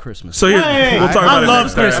time. fuck Christmas. So here, Hey, we'll talk I about it love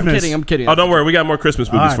next time. Christmas. I'm kidding. Oh, don't worry. We got more Christmas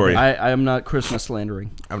movies All right, for you. I am not Christmas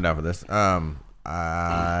slandering. I'm down for this.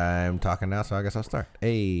 I'm talking now, so I guess I'll start.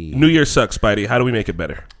 Hey. New Year sucks, Spidey. How do we make it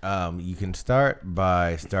better? You can start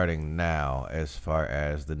by starting now as far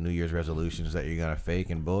as the New Year's resolutions that you're going to fake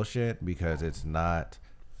and bullshit, because it's not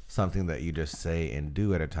something that you just say and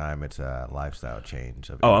do at a time. It's a lifestyle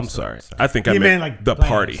change. Oh, I'm sorry. I think I You meant meant like the plans,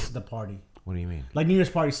 party. The party. What do you mean? Like New Year's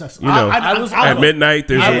party sucks. You know, at midnight,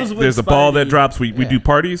 I was with there's a ball Spidey. that drops. We do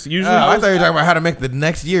parties usually. I thought you were talking about how to make the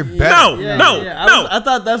next year better. No, no. I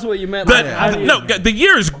thought that's what you meant. The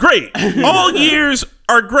year is great. All years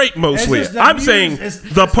are great mostly. It's just the I'm New saying Year's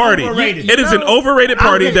is the party. overrated. It is an overrated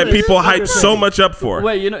party I'm that getting people this. hype so much up for.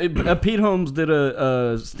 Wait, Pete Holmes did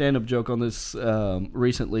a stand-up joke on this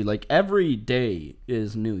recently. Like, every day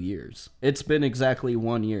is New Year's. It's been exactly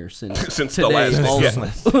 1 year since Since the today. last-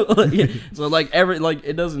 also. Yeah. So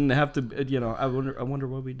it doesn't have to. I wonder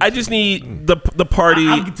what we do. I just need the party.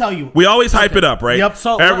 I can tell you. We always hype it up, right? Yep.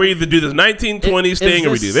 So, and we either do this 1920s is thing, or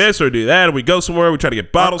we do this, or do that, or we go somewhere. We try to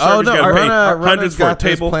get bottle service. You gotta pay hundreds Runner's for a got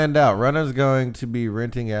this table. planned out. Runner's going to be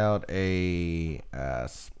renting out a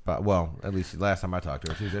spot. Well, at least last time I talked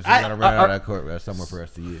to her, she's going to rent out a court somewhere for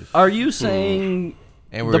us to use. Are you saying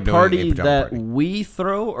And we're the doing party a pajama that party. we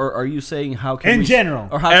throw, or are you saying how can In we, general.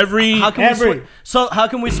 or how, Every- how can every- we how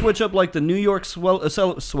can we switch up like the New York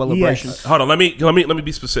celebration? Yes. Hold on, let me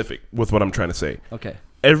be specific with what I'm trying to say. Okay.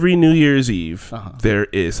 Every New Year's Eve, Uh-huh. there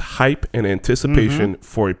is hype and anticipation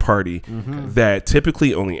for a party that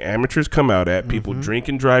typically only amateurs come out at. People drink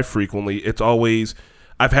and drive frequently. It's always,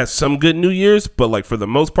 I've had some good New Year's, but like for the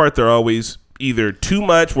most part, they're always either too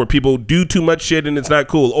much, where people do too much shit and it's not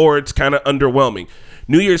cool, or it's kind of underwhelming.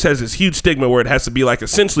 New Year's has this huge stigma where it has to be like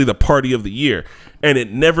essentially the party of the year, and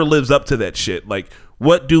it never lives up to that shit. Like,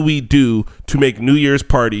 what do we do to make New Year's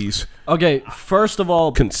parties Okay. First of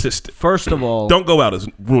all, consistent? Don't go out as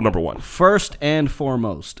rule number one. First and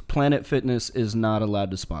foremost, Planet Fitness is not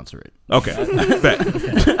allowed to sponsor it. Okay.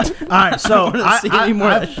 Bet. All right, so see any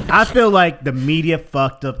more of that shit. I feel like the media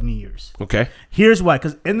fucked up New Year's. Okay. Here's why: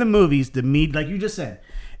 because in the movies, like you just said,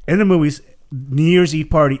 in the movies, New Year's Eve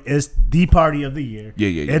party is the party of the year.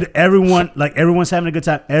 Yeah. And everyone's having a good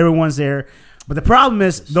time. Everyone's there. But the problem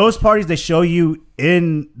is those parties they show you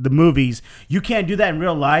in the movies, you can't do that in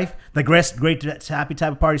real life. Like great happy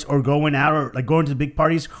type of parties, or going out, or like going to big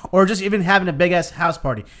parties, or just even having a big ass house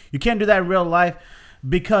party. You can't do that in real life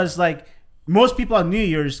because like most people on New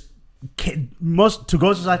Year's, to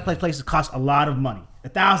go to those places cost a lot of money.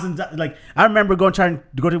 $1,000. Like I remember trying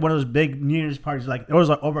to go to one of those big New Year's parties. Like it was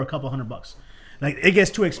like over a couple $100. Like it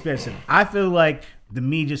gets too expensive. I feel like the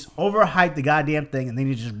media just overhyped the goddamn thing, and then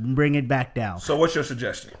you just bring it back down. So what's your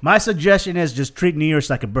suggestion? My suggestion is just treat New Year's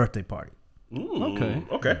like a birthday party.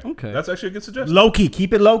 Okay. That's actually a good suggestion. Low key,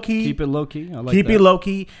 keep it low key. Keep it low key. I like Keep that. it low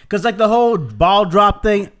key, because like the whole ball drop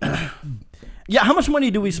thing. Yeah, how much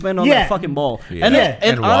money do we spend on Yeah. that fucking ball? Yeah. And, Yeah. and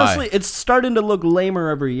And why? honestly, it's starting to look lamer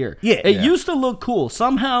every year. Yeah. It Yeah. used to look cool.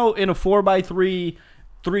 Somehow in a 4x3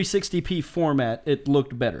 360p format, it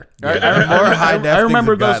looked better. The more high def I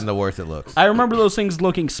remember things have gotten, those. the worse it looks. I remember those things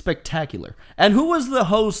looking spectacular. And who was the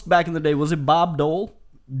host back in the day? Was it Bob Dole?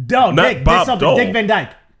 No, Not Bob Dole. Dick Van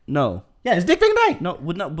Dyke. No. Yeah, it's Dick Van Dyke. No,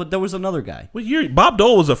 but there was another guy. What year? Bob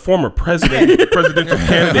Dole was a former presidential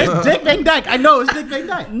candidate. It's Dick Van Dyke. I know it's Dick Van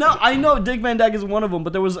Dyke. No, I know Dick Van Dyke is one of them,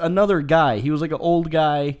 but there was another guy. He was like an old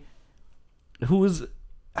guy who was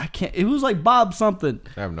it was like Bob something.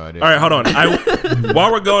 I have no idea. All right, hold on.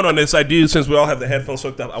 While we're going on this, I do, since we all have the headphones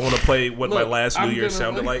hooked up, I want to play what my last New Year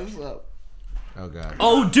sounded like. Oh god.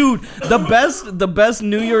 Oh, dude, the best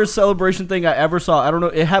New Year's celebration thing I ever saw. I don't know.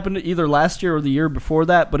 It happened either last year or the year before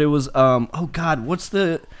that, but it was oh god, what's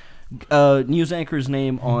the news anchor's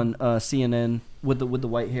name on CNN with the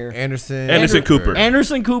white hair? Anderson Cooper.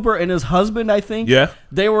 Anderson Cooper and his husband, I think. Yeah.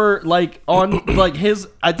 They were like on like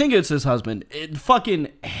I think it's his husband. It fucking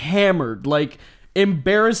hammered. Like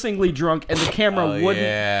embarrassingly drunk, and the camera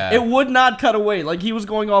it would not cut away. Like, he was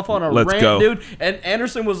going off on a rant, dude. And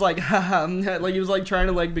Anderson was like, haha, like he was like trying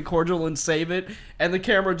to like be cordial and save it, and the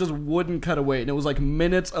camera just wouldn't cut away. And it was like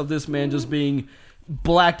minutes of this man just being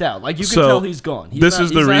blacked out. Like, you can tell he's gone. This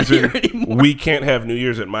is the reason we can't have New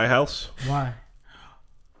Year's at my house. Why?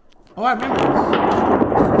 Oh, I remember this.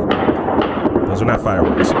 Those are not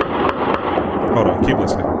fireworks. Hold on, keep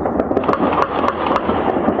listening.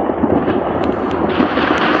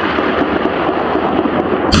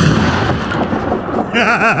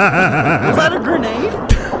 Was that a grenade?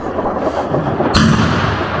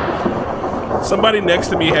 Somebody next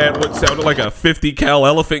to me had what sounded like a 50 cal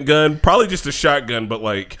elephant gun, probably just a shotgun, but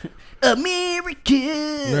like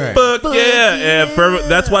American. Right. fuck yeah. And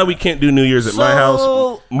that's why we can't do New Year's at my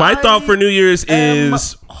house. My thought for New Year's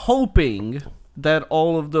is hoping that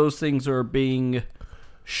all of those things are being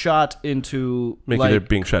shot into they're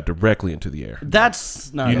being shot directly into the air.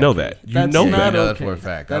 That's not. You know that. You know that. I know that for a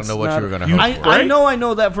fact. I don't know what you were going to hope for. I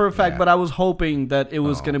know that for a fact, but I was hoping that it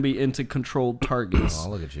was going to be into controlled targets.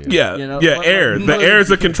 Oh, look at you. Yeah, You know, air. The air is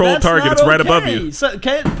a controlled target. It's right above you. So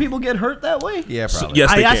can't people get hurt that way? Yeah, probably.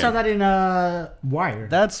 Yes, they I can. saw that in Wire.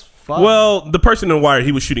 That's fun. Well, the person in Wire,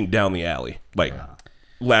 he was shooting down the alley, like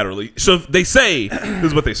laterally. So they say, this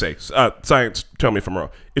is what they say. Science, tell me if I'm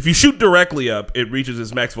wrong. If you shoot directly up, it reaches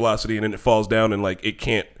its max velocity and then it falls down, and like it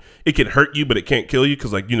can hurt you, but it can't kill you,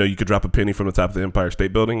 because like, you know, you could drop a penny from the top of the Empire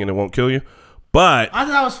State Building and it won't kill you. But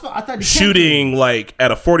I thought shooting like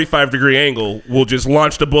at a 45-degree angle will just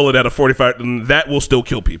launch the bullet at a 45, and that will still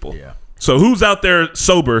kill people. Yeah. So who's out there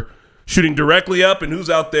sober shooting directly up, and who's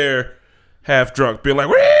out there half drunk being like,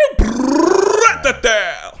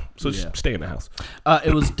 so just stay in the house.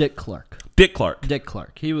 It was Dick Clark. Dick Clark.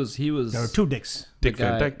 He was. There were two dicks. Dick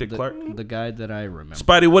Van Dyke, Dick Clark. The guy that I remember.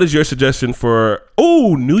 Spidey, what is your suggestion for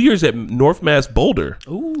New Year's at North Mass Boulder?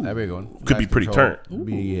 Ooh, That'd be a good one. Could be pretty control. turnt.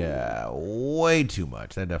 Be way too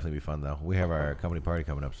much. That'd definitely be fun though. We have our company party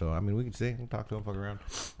coming up, so I mean, we can see, we can talk to him, fuck around.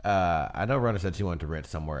 I know Rhonda said she wanted to rent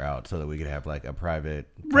somewhere out so that we could have like a private.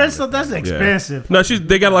 Rent stuff, that's expensive. No,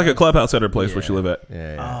 they got like a clubhouse at her place where she live at.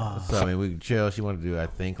 Yeah. Oh. So I mean, we could chill. She wanted to do, I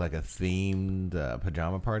think, like a themed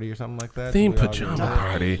pajama party or something like that. Themed So we all pajama get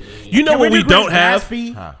party. You know what we don't have?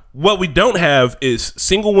 What we don't have is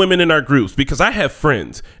single women in our groups, because I have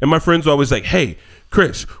friends, and my friends are always like, hey,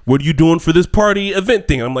 Chris, what are you doing for this party event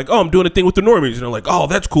thing? And I'm like, oh, I'm doing a thing with the Normies. And they're like, oh,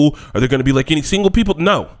 that's cool. Are there going to be like any single people?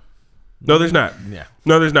 No, there's not. Yeah.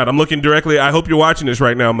 No, there's not. I'm looking directly. I hope you're watching this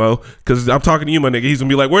right now, Mo, because I'm talking to you, my nigga. He's going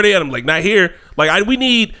to be like, where they at? I'm like, not here. Like,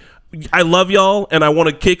 I love y'all, and I want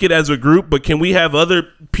to kick it as a group, but can we have other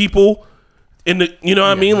people in the, you know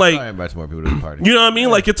what I mean? Like, invite some more people to the party. you know what I mean?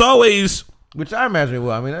 Like, it's always... Which I imagine it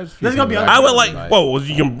will. I mean, there's gonna be. I would like. Whoa,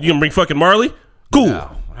 you can bring fucking Marley? Cool.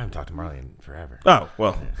 No, I haven't talked to Marley in forever. Oh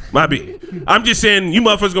well, might be. I'm just saying, you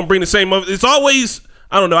motherfuckers gonna bring the same. It's always.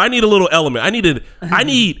 I don't know. I need a little element. I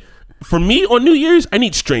need. For me on New Year's, I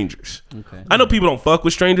need strangers. Okay. I know people don't fuck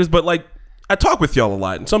with strangers, but like, I talk with y'all a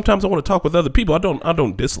lot, and sometimes I want to talk with other people. I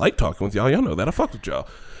don't dislike talking with y'all. Y'all know that. I fuck with y'all.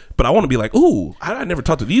 But I want to be like, ooh, I never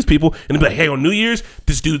talked to these people. And be like, hey, on New Year's,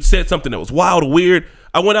 this dude said something that was wild or weird.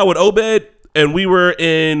 I went out with Obed, and we were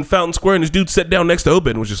in Fountain Square, and this dude sat down next to Obed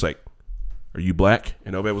and was just like, are you black?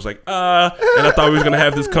 And Obed was like, and I thought we was going to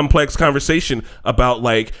have this complex conversation about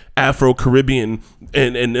like Afro-Caribbean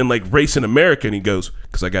and like race in America. And he goes,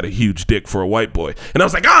 because I got a huge dick for a white boy. And I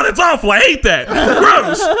was like, oh, that's awful. I hate that.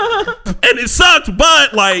 Gross. And it sucked,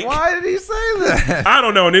 but like. Why did he say that? I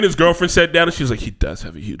don't know. And then his girlfriend sat down and she was like, he does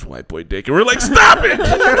have a huge white boy dick. And we're like, stop it.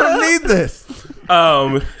 I don't need this.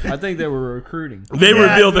 I think they were recruiting. They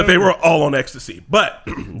revealed that they were all on ecstasy. But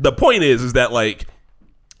the point is that like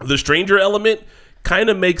the stranger element kind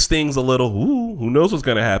of makes things a little, ooh, who knows what's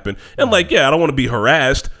going to happen. And like, yeah, I don't want to be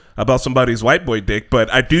harassed about somebody's white boy dick,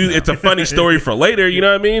 but I do. It's a funny story for later. You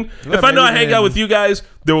know what I mean? Yeah, if I know I hang out with you guys,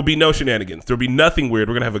 there will be no shenanigans. There will be nothing weird.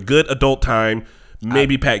 We're going to have a good adult time.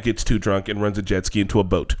 Maybe Pat gets too drunk and runs a jet ski into a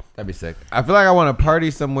boat. That'd be sick. I feel like I want to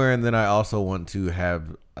party somewhere, and then I also want to have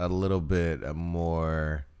a little bit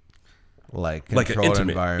more like controlled intimate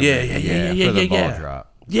environment. Yeah, for the ball yeah. drop.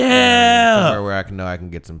 Yeah. Somewhere where I can know I can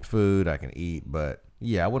get some food, I can eat, but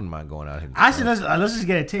yeah, I wouldn't mind going out here. I said let's just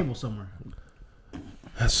get a table somewhere.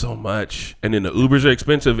 That's so much. And then the Ubers are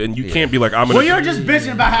expensive, and you can't be like, I'm gonna. Well, you're just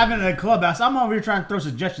bitching about having a clubhouse. I'm over here trying to throw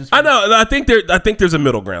suggestions. I know. I think there's a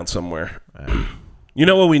middle ground somewhere. You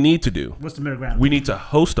know what we need to do? What's the middle ground? We need to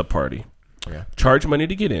host a party, charge money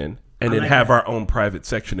to get in, and then have our own private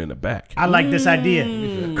section in the back. I like this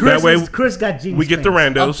idea. Chris got genius. We get the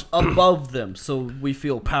randos above them, so we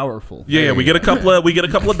feel powerful. Yeah, we get a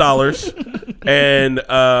couple of dollars, And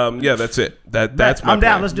yeah, that's it. That's my I'm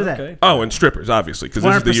down. plan. Let's do that. Okay. Oh, and strippers, obviously, because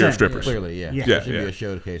this is the year of 100%. strippers. Clearly, yeah. Yeah. There should be a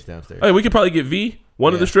showcase downstairs. Hey, we could probably get V.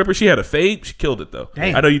 One of the Yeah. strippers, she had a fade. She killed it though.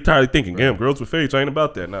 Damn. I know you're tired of thinking, damn, girls with fades. I ain't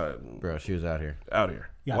about that. Nah, Bro, she was out here. out here.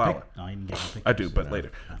 Yeah, Wow. I do, but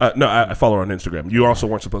later. No, I follow her on Instagram. You also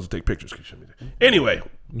weren't supposed to take pictures. Anyway,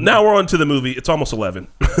 now we're on to the movie. It's almost 11.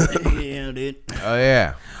 Yeah, dude. Oh,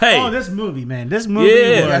 yeah. Hey. Oh, this movie, man. This movie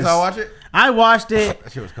Yeah. You guys all was. watch it? I watched it.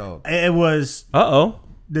 That shit was cold. It was Uh-oh.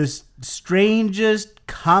 the strangest,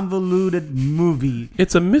 convoluted movie,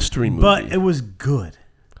 It's a mystery movie. but it was good.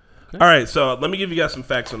 All right, so let me give you guys some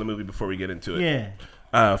facts on the movie before we get into it.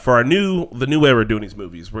 Yeah. For the new way we're doing these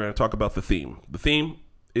movies, we're going to talk about the theme. The theme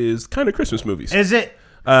is kind of Christmas movies. Is it?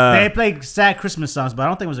 They played sad Christmas songs, but I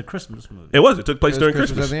don't think it was a Christmas movie. It was. It took place It was during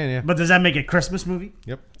Christmas Christmas. at the end, yeah. But does that make it a Christmas movie?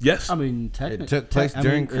 Yep. Yes. I mean, technically, It took place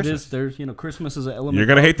during Christmas. It is. There's, Christmas is an element. You're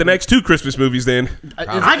going to hate the next two Christmas movies then.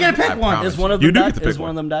 I get to pick one. promise Is one of You them? do get to pick Is one one.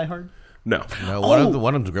 of them Die Hard? No. No, Oh.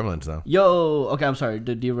 one of them's Gremlins, though. Yo, okay, I'm sorry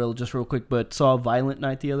to derail just real quick, but saw Violent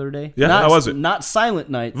Night the other day. Yeah, not, how was it? Not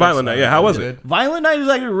Silent Night. Violent Night, yeah. How was it? Violent Night is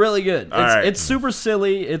actually really good. right. It's super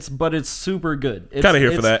silly. But it's super good. It's, Kinda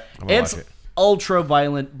here for that. I'm gonna It's watch it. ultra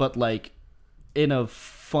violent, but like in a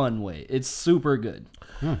fun way. It's super good.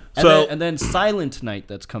 So- And then Silent Night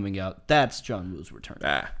that's coming out. That's John Woo's return.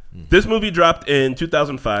 This movie dropped in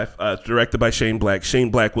 2005. It's directed by Shane Black.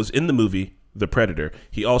 Shane Black was in the movie The Predator.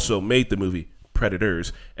 He also made the movie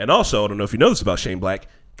Predators. And also, I don't know if you know this about Shane Black,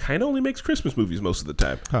 kind of only makes Christmas movies most of the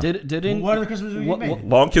time. Didn't What are the Christmas movies you made?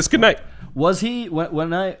 Long Kiss Goodnight. was he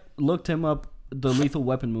when I looked him up? The Lethal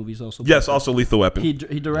Weapon movies also. Yes, also Lethal Weapon. He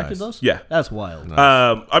directed those. Yeah. That's wild.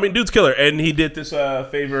 I mean, dude's killer. And he did this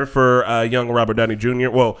favor for young Robert Downey Jr.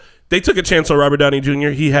 Well, they took a chance on Robert Downey Jr.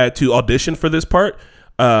 He had to audition for this part.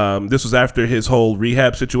 This was after his whole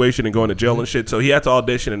rehab situation and going to jail and shit. So he had to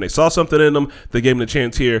audition, and they saw something in him. They gave him the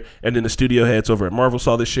chance here, and then the studio heads over at Marvel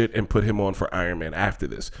saw this shit and put him on for Iron Man after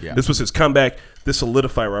this. Yeah. This was his comeback. This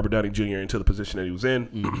solidified Robert Downey Jr. into the position that he was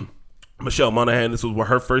in. Michelle Monaghan, this was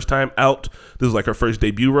her first time out. This was like her first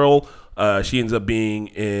debut role. She ends up being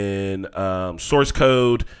in Source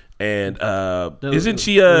Code, and isn't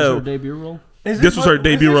she? Was her debut role? This was her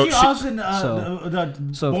debut role. She also in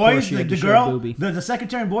So of course boys, she had the to show a girl, boobie. the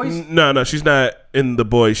secretary in boys. No, she's not in The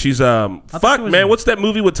Boys. She's thought fuck, she was man. in- What's that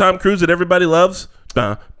movie with Tom Cruise that everybody loves?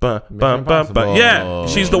 Bum, bum, bum, bum, bum. Yeah,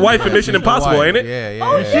 she's the wife in Mission She's the Impossible, wife. ain't it?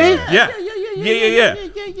 Yeah.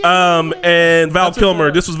 Yeah. And Val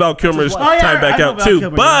Kilmer. This was Val Kilmer's wife. Oh, yeah, time back I know out Val too.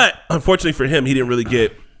 Kilmer, But unfortunately for him, he didn't really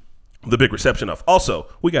get the big reception of. Also,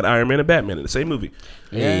 we got Iron Man and Batman in the same movie.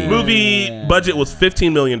 Yeah. Movie budget was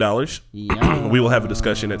 $15 million. Yeah. We will have a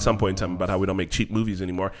discussion at some point in time about how we don't make cheap movies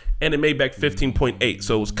anymore. And it made back 15.8.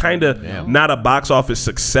 So it was kind of not a box office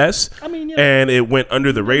success. I mean, yeah. And it went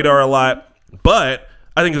under the radar a lot. But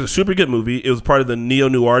I think it's a super good movie. It was part of the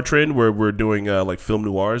neo-noir trend where we're doing like film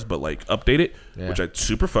noirs, but like updated, which I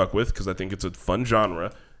super fuck with because I think it's a fun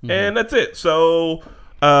genre. And that's it. So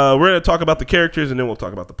we're going to talk about the characters and then we'll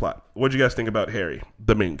talk about the plot. What do you guys think about Harry,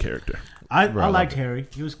 the main character? I liked Harry.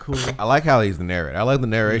 He was cool. I like how he's the narrator. I like the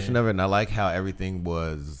narration of it, and I like how everything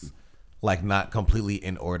was like not completely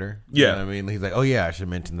in order. You know what I mean? He's like, oh yeah, I should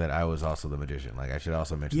mention that I was also the magician. Like I should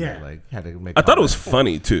also mention that. Like had to make. I thought it was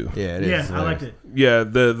funny too. Yeah, it Yeah, is. I liked it. Yeah,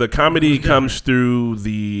 the comedy comes through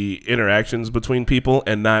the interactions between people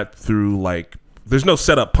and not through like there's no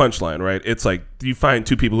setup punchline, right? It's like you find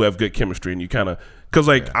two people who have good chemistry and you kind of because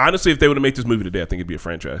like honestly, if they were to make this movie today, I think it'd be a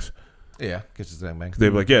franchise. Yeah, kiss, bang, bang. They'd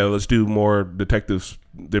be like, yeah, let's do more detectives.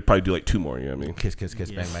 They'd probably do like two more. You know what I mean? Kiss,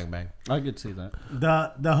 bang, bang, bang. I could see that.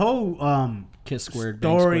 The whole Kiss squared.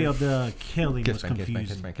 bang story squared. of the killing was Kiss, bang, kiss, bang, kiss,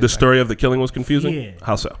 confusing. bang, kiss, The bang. story of the killing was confusing. Yeah.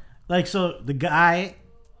 How so? Like, so the guy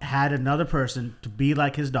had another person to be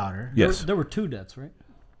like his daughter. Yes, There were two deaths, right?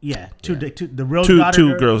 Yeah, the real two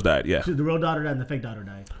daughter. girls died. Yeah, The real daughter died and the fake daughter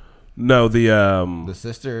died. no, the The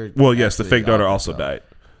sister. Well, yes, the actually fake daughter off also herself. died.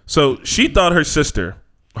 So she thought her sister,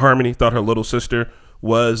 Harmony, thought her little sister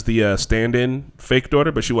was the stand-in fake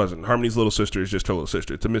daughter, but she wasn't. Harmony's little sister is just her little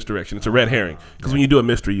sister. It's a misdirection. It's a red herring. Because when you do a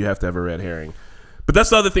mystery, you have to have a red herring. But that's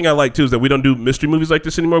the other thing I like, too, is that we don't do mystery movies like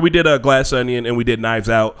this anymore. We did Glass Onion and we did Knives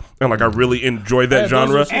Out. And, like, I really enjoy that Yeah, those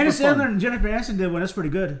genre. are super Anna fun. Sandler and Jennifer Aniston did one. That's pretty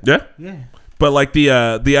good. Yeah? Yeah. But, like, the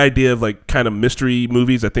idea of, like, kind of mystery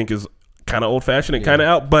movies, I think, is kind of old-fashioned and kind of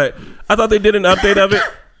out. But I thought they did an update of it.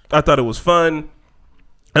 I thought it was fun.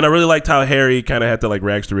 And I really liked how Harry kind of had the, like,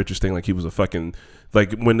 rags to riches thing. Like, he was a fucking...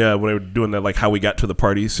 Like, when they were doing that, like, how we got to the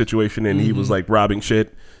party situation, and he was, like, robbing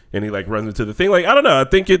shit, and he, like, runs into the thing. Like, I don't know. I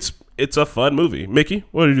think it's a fun movie. Mickey,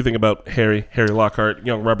 what did you think about Harry Lockhart,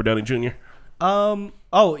 young Robert Downey Jr.?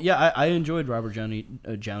 Oh yeah, I enjoyed Robert Downey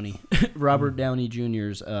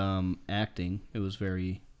Jr.'s acting. It was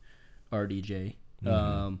very RDJ.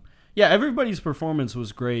 Yeah, everybody's performance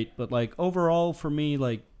was great, but like overall for me,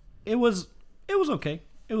 like it was okay.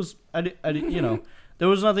 It was I did, there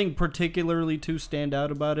was nothing particularly too stand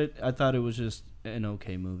out about it. I thought it was just an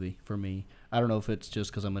okay movie for me. I don't know if it's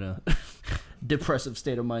just because I'm in a depressive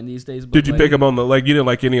state of mind these days. But did you pick up on the you didn't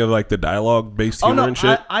like any of like the dialogue based humor and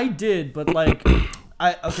shit? I did, but like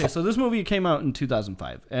okay, so this movie came out in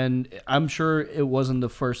 2005, and I'm sure it wasn't the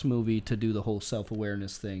first movie to do the whole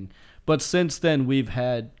self-awareness thing. But since then, we've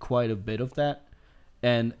had quite a bit of that,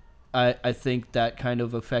 and I think that kind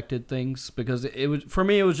of affected things because it was for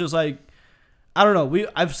me. It was just like I don't know.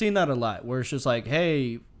 I've seen that a lot where it's just like,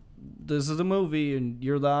 hey, this is a movie and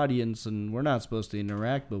you're the audience and we're not supposed to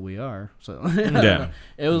interact, but we are. So yeah,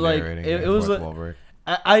 it was like it was.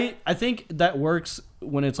 I think that works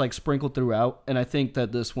when it's like sprinkled throughout, and I think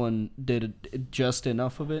that this one did just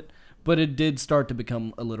enough of it. But it did start to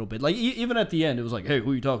become a little bit like even at the end, it was like, "Hey,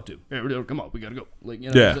 who you talking to? Hey, come on, we gotta go." Like,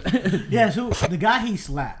 yeah, yeah. So the guy he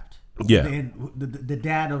slapped, yeah, the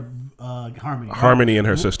dad of Harmony, Harmony and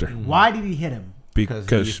her sister. Why did he hit him? Because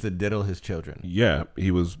he used to diddle his children. Yeah, he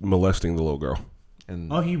was molesting the little girl.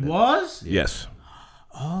 And he was? Yes.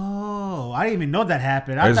 Oh, I didn't even know that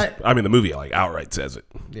happened. I mean, the movie like outright says it.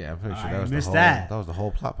 Yeah, I'm pretty sure that was the whole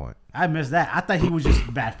plot point. I missed that. I thought he was just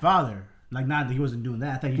a bad father. Like, not that he wasn't doing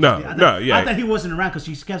that. I thought I thought he wasn't around because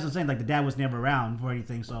she kept on saying like the dad was never around for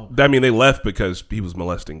anything. So I mean, they left because he was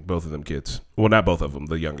molesting both of them kids. Well, not both of them,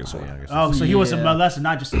 the youngest one. Oh, so he was a molester,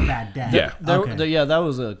 not just a bad dad. Yeah, that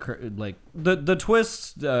was like the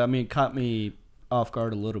twist. I mean, caught me off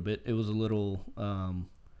guard a little bit. It was a little.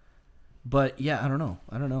 But yeah, I don't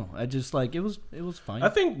know. I just like it was fine. I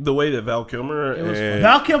think the way that Val Kilmer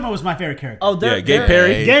was my favorite character. Oh, Gay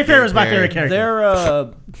Perry. Gay Perry was my favorite character.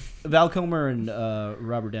 Their Val Kilmer and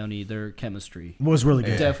Robert Downey, their chemistry was really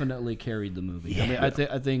good. Definitely carried the movie. Yeah. I mean,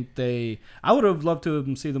 I think I would have loved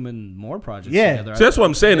to see them in more projects together. So that's what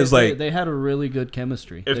I'm saying is like they had a really good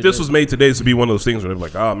chemistry. If this was made today, this would be one of those things where they're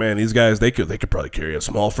like, oh man, these guys they could probably carry a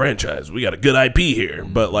small franchise. We got a good IP here,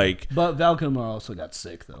 but Val Kilmer also got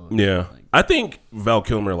sick though. Yeah. I think Val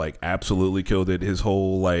Kilmer like absolutely killed it. His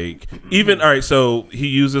whole like even all right, so he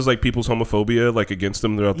uses like people's homophobia like against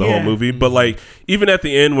them throughout the whole movie. But like even at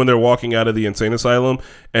the end when they're walking out of the insane asylum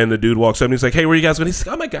and the dude walks up and he's like, "Hey, where you guys going?" He's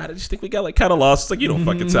like, "Oh my god, I just think we got like kind of lost." It's like you don't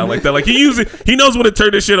fucking sound like that. Like he knows when to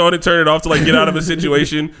turn this shit on and turn it off to like get out of a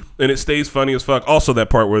situation, and it stays funny as fuck. Also that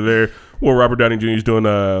part where Robert Downey Jr. is doing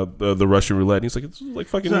the Russian roulette. And he's like, it's like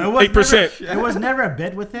fucking 8%. It was never a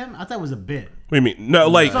bit with him. I thought it was a bit. What do you mean? No,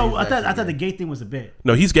 like so I thought the gay thing was a bit.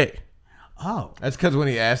 No, he's gay. Oh, that's because when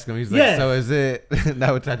he asked him, he's like, "So is it?"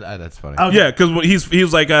 That's funny. Okay. Yeah, because he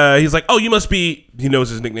was like, "Oh, you must be." He knows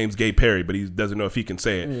his nickname's Gay Perry, but he doesn't know if he can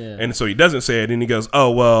say it, and so he doesn't say it, and he goes, "Oh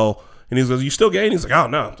well." And he goes, "You still gay?" And he's like, "Oh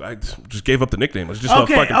no, I just gave up the nickname. It's just a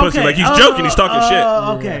fucking pussy." Like he's joking, he's talking shit.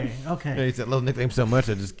 Okay. Yeah, he said, "Love nickname so much,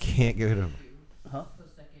 I just can't get rid of him." Huh?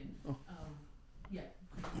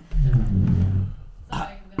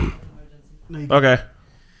 Okay.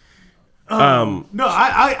 No,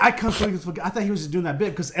 I completely forgot. I thought he was just doing that bit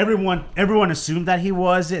because everyone assumed that he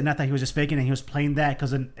was it, and I thought he was just faking and he was playing that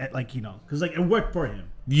because it worked for him.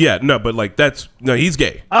 Yeah, no, but like he's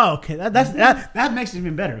gay. Oh, okay, that makes it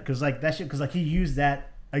even better because like that shit because like he used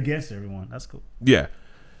that against everyone. That's cool. Yeah.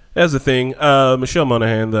 That's the thing. Michelle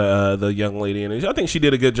Monaghan, the young lady, and I think she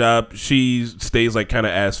did a good job. She stays like kind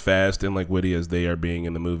of as fast and like witty as they are being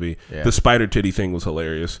in the movie. Yeah. The spider titty thing was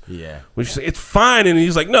hilarious. Yeah, when she's like, "It's fine," and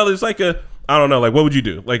he's like, "No, there's like I don't know, like what would you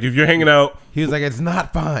do? Like if you're hanging out." He was like, "It's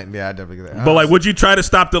not fine." Yeah, I definitely get that. But like, would you try to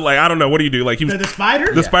stop the like? I don't know. What do you do? Like he was the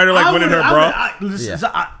spider. The spider like went in her bra.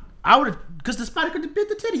 I would have. Because the spider could have bit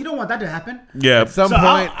the titty. You don't want that to happen. Yeah. At some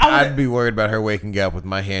point, I'd be worried about her waking up with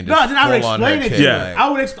my hand just then I would explain it to yeah. I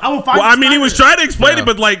would find well, I mean, he was trying to explain it,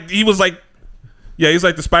 but like, he was like, yeah, he's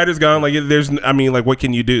like, the spider's gone. Like, like, what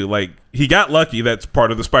can you do? Like, he got lucky that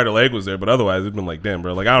part of the spider leg was there, but otherwise, it'd been like, damn,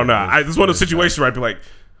 bro. Like, I don't know. This is one of those situations where I'd be like,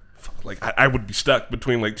 fuck, like, I would be stuck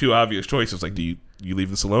between like two obvious choices. Like, do you leave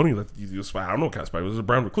this alone? I don't know what kind of spider. This is a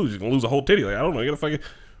brown recluse. You're going to lose a whole titty. Like, I don't know. You got to fucking,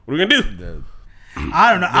 what are we going to do?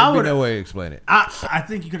 I don't know. There'd be no way to explain it. I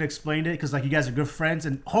think you could explain it because like you guys are good friends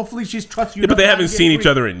and hopefully she's trusts you. Yeah, but they haven't seen each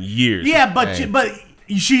other in years. Yeah, but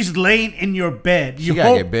she's laying in your bed. She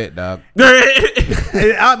gotta get bit, dog.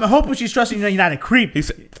 I'm hoping she's trusting you. You're not a creep.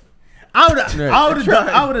 I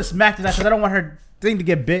would have smacked it because I don't want her thing to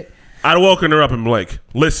get bit. I'd have woken her up and be like,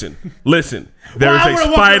 listen. There's a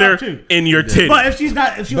spider in your titty. But if she was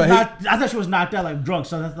not, I thought she was knocked out like drunk,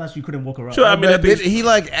 so I thought you couldn't woke her up. Sure, I mean, he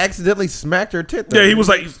like accidentally smacked her tit. Yeah, he was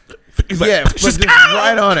like, yeah, but just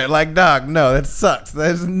right on it. Like, dog, no, that sucks.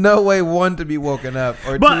 There's no way one to be woken up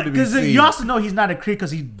or two to be seen. You also know he's not a creep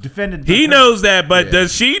because he defended. He knows that, but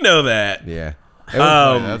does she know that? Yeah.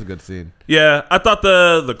 That was a good scene. Yeah, I thought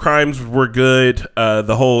the crimes were good.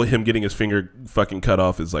 The whole him getting his finger fucking cut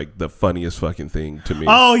off is like the funniest fucking thing to me.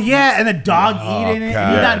 Oh yeah, and the dog eating it.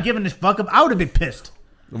 And you're not giving this fuck up. I would have been pissed.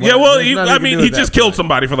 Yeah, well, he just killed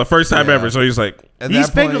somebody for the first time ever, so he's like, he's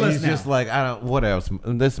fingerless now. Just like, what else?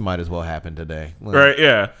 This might as well happen today. Like, right?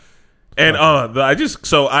 Yeah. And and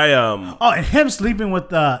him sleeping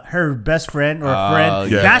with her best friend or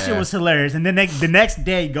friend, that shit was hilarious. And then the next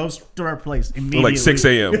day, he goes to her place immediately, like 6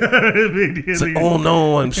 a.m. It's like, oh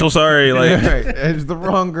no, I'm so sorry. Like, it's the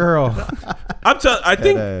wrong girl.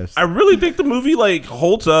 I really think the movie like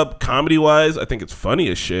holds up comedy wise. I think it's funny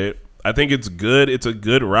as shit. I think it's good. It's a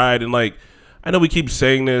good ride. And like, I know we keep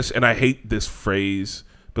saying this, and I hate this phrase,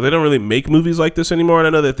 but they don't really make movies like this anymore. And I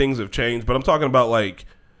know that things have changed, but I'm talking about like,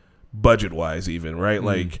 budget wise even, right?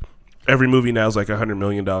 Like every movie now is like $100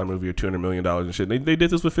 million movie or $200 million and shit. They did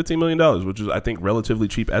this with $15 million, which was I think relatively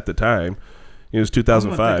cheap at the time. It was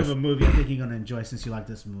 2005. I'm gonna think of a movie I think you're gonna enjoy since you like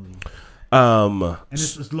this movie. And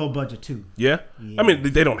this was low budget too. Yeah? I mean,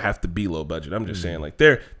 they don't have to be low budget. I'm just saying like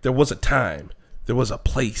there was a time, there was a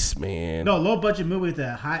place, man. No, low budget movie with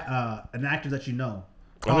a high an actor that you know,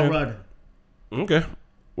 Paul Rudd. Okay,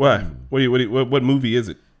 why? What movie is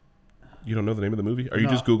it? You don't know the name of the movie? Are you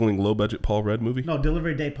just Googling low budget Paul Rudd movie? No,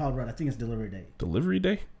 Delivery Day Paul Rudd. I think it's Delivery Day. Delivery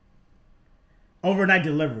Day? Overnight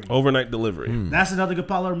Delivery. Overnight Delivery. That's another good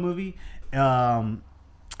Paul Rudd movie. And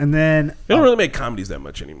then they don't really make comedies that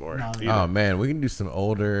much anymore. No. Oh man, we can do some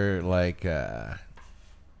older like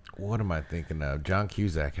what am I thinking of? John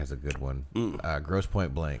Cusack has a good one. Grosse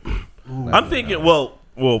Point Blank. I'm thinking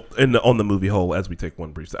on the movie whole, as we take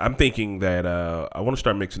one brief step, I'm thinking that I want to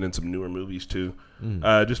start mixing in some newer movies too,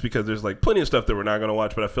 just because there's like plenty of stuff that we're not going to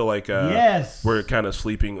watch, but I feel like we're kind of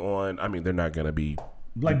sleeping on. I mean, they're not going to be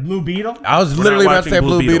like Blue Beetle. I was literally about to say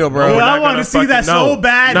Blue Beetle, bro. I want to see that so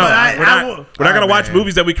bad, but we're not going to watch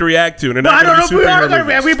movies that we can react to. And I don't know if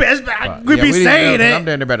we be saying it. I'm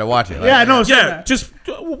there about to watch it. Just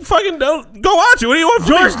fucking don't go watch it. What do you want?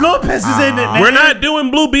 George Lopez is in it, man. We're not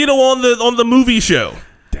doing Blue Beetle on the movie show.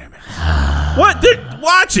 Damn it! What?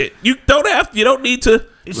 Watch it. You don't need to.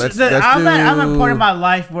 I'm at a point in my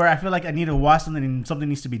life where I feel like I need to watch something and something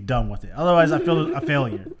needs to be done with it. Otherwise, I feel a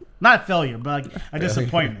failure. Not a failure, but like a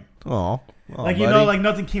disappointment. Oh, like you know, like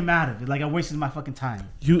nothing came out of it. Like I wasted my fucking time.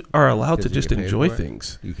 You are allowed to just enjoy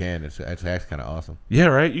things. You can. It's actually kind of awesome. Yeah,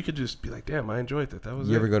 right. You could just be like, "Damn, I enjoyed that. That was."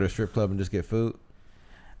 You ever go to a strip club and just get food?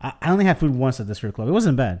 I only had food once at the strip club. It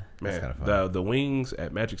wasn't bad. Man, the wings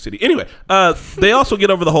at Magic City. Anyway, they also get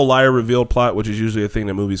over the whole liar revealed plot, which is usually a thing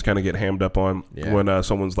that movies kind of get hammed up on when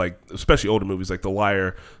someone's like, especially older movies, like the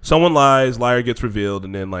liar. Someone lies, liar gets revealed,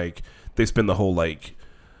 and then like they spend the whole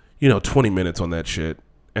 20 minutes on that shit.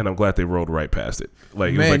 And I'm glad they rolled right past it.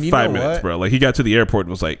 Like, it was like 5 minutes, bro. Like, he got to the airport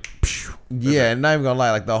and was like, phew. Yeah, and not even gonna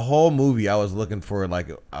lie, like the whole movie, I was looking for like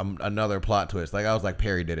another plot twist. Like I was like,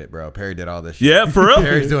 Perry did it, bro. Perry did all this shit. Yeah, for real.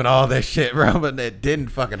 Perry's doing all this shit, bro. But it didn't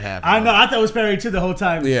fucking happen. I know. I thought it was Perry too the whole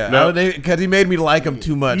time. Yeah, because he made me like him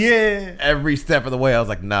too much. Yeah. Every step of the way, I was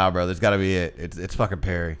like, nah, bro. There's got to be it. It's fucking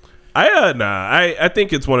Perry. I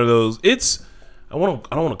think it's one of those. I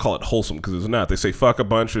don't want to call it wholesome because it's not. They say fuck a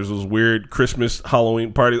bunch. There's those weird Christmas,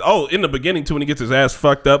 Halloween parties. Oh, in the beginning too, when he gets his ass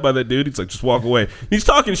fucked up by that dude, he's like, just walk away. He's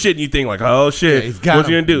talking shit, and you think like, oh shit, what's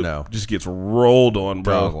he gonna do? No. Just gets rolled on,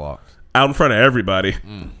 bro. Dog walks out in front of everybody.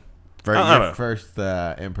 Your first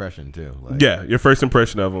impression too. Yeah, your first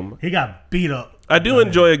impression of him. He got beat up. I do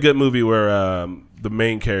enjoy a good movie where the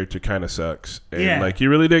main character kind of sucks, and like he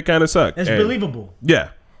really did kind of suck. It's believable. Yeah.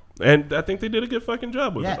 And I think they did a good fucking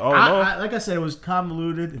job with it. All like I said, it was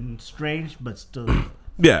convoluted and strange, but still.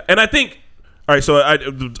 Yeah, and I think, all right, so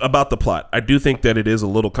about the plot, I do think that it is a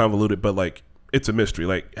little convoluted, but like it's a mystery.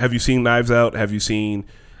 Like, have you seen Knives Out? Have you seen?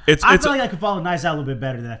 I feel like I could follow Knives Out a little bit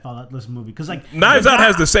better than I followed this movie because like Knives Out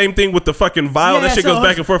has the same thing with the fucking vial. That shit goes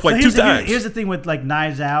back and forth like 2 times. Here's the thing with like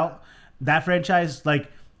Knives Out, that franchise,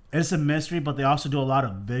 like it's a mystery, but they also do a lot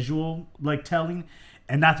of visual like telling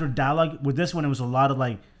and not through dialogue. With this one, it was a lot of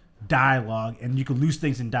like dialogue, and you can lose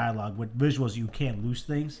things in dialogue. With visuals, you can't lose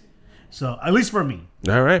things. So at least for me.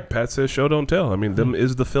 All right, Pat says show don't tell. I mean, them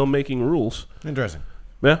is the filmmaking rules. Interesting.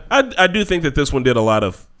 Yeah, I do think that this one did a lot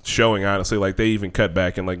of showing. Honestly, like they even cut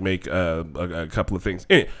back and like make a couple of things.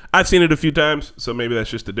 Anyway, I've seen it a few times, so maybe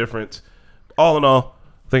that's just the difference. All in all,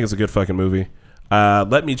 think it's a good fucking movie.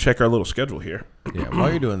 Let me check our little schedule here. Yeah, while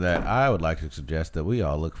you're doing that, I would like to suggest that we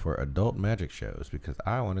all look for adult magic shows because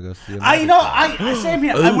I want to go see a same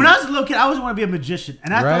here. When I was a little kid, I always want to be a magician,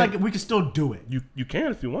 and I feel like we can still do it. You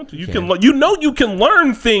can if you want to. You can you can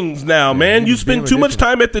learn things now, man. You spend too much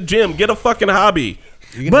time at the gym. Get a fucking hobby.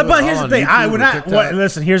 But here's the thing.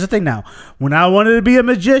 Listen. Here's the thing. Now, when I wanted to be a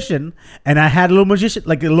magician, and I had a little magician,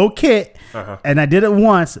 like a little kit, and I did it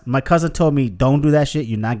once, my cousin told me, "Don't do that shit.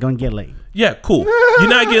 You're not gonna get laid." Yeah, cool. You're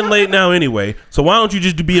not getting laid now anyway. So why don't you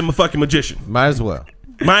just be a fucking magician? Might as well.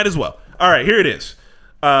 All right, here it is.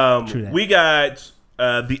 We got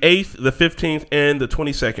the 8th, the 15th, and the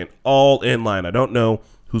 22nd all in line. I don't know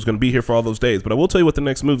who's going to be here for all those days, but I will tell you what the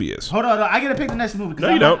next movie is. Hold on. I got to pick the next movie.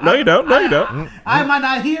 No, you don't. No, you don't. I might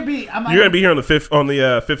not here be. You're going to be here on the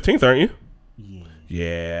 15th, aren't you?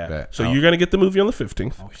 Yeah. So you're going to get the movie on the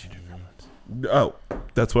 15th. Oh,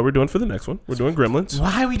 that's what we're doing for the next one. We're doing Gremlins.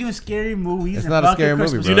 Why are we doing scary movies? It's not a scary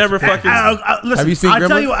movie, bro. You never fucking... listen, have you seen Gremlins? I'll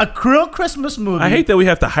tell you a real Christmas movie. I hate that we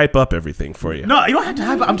have to hype up everything for you. No, you don't have to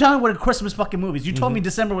hype up. I'm telling you what a Christmas fucking movie is. You told me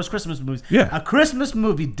December was Christmas movies. Yeah. A Christmas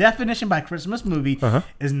movie, definition by Christmas movie,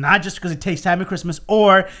 is not just because it takes time at Christmas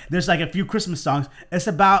or there's like a few Christmas songs. It's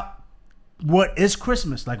about what is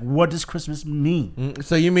Christmas? Like, what does Christmas mean?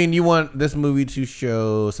 So you mean you want this movie to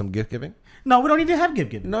show some gift giving? No, we don't need to have gift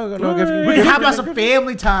giving. No gift giving. We can have about some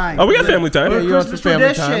family time. Oh, we got family time. You want some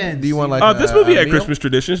family time? Do you want like this movie had Christmas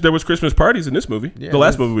traditions. There was Christmas parties in this movie. Yeah, the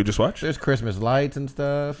last movie we just watched. There's Christmas lights and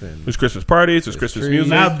stuff. And there's Christmas parties. There's Christmas music.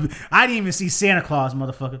 Now, I didn't even see Santa Claus,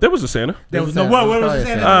 motherfucker. There was a Santa. There was no. What was the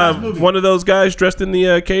Santa in the last movie? One of those guys dressed in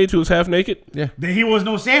the cage who was half naked. Yeah. He was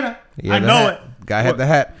no Santa. I know it. Guy had the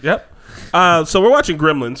hat. Yep. So we're watching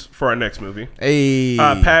Gremlins for our next movie. Hey,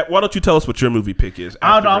 Pat, why don't you tell us what your movie pick is?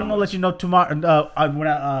 I'm gonna let you know tomorrow.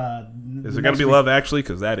 Is it gonna be Love Actually?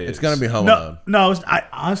 Because that is. It's gonna be Home Alone. No.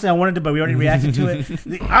 Honestly, I wanted to, but we already reacted to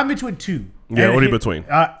it. I'm between two. Yeah, what are you between?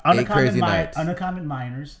 Unaccounted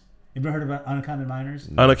Minors. You ever heard about Unaccounted Minors?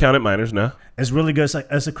 Unaccounted Minors, no. It's really good.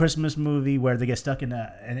 It's a Christmas movie where they get stuck in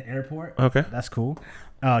an airport. Okay, that's cool.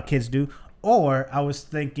 Kids do. Or I was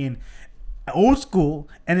thinking. Old school,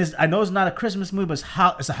 and I know it's not a Christmas movie, but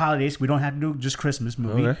it's a holidays. We don't have to do just Christmas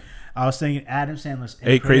movie. Okay. I was thinking Adam Sandler's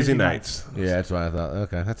 8 Crazy Nights. Yeah, that's what I thought.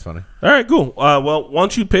 Okay, that's funny. All right, cool. Well,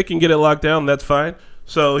 once you pick and get it locked down, that's fine.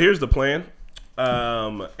 So here's the plan.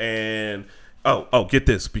 Get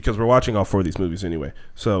this, because we're watching all 4 of these movies anyway.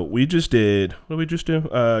 So we just did, what did we just do?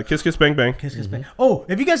 Kiss Kiss Bang Bang. Kiss Kiss Bang. Oh,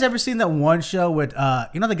 have you guys ever seen that one show with,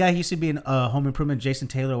 the guy who used to be in Home Improvement, Jason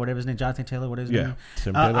Taylor, or whatever his name, Jonathan Taylor, what is his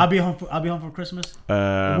name? I'll be home for Christmas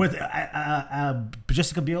with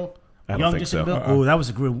Jessica Biel. Young Jessica Biel. Oh, that was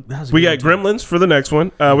a good. We got Gremlins for the next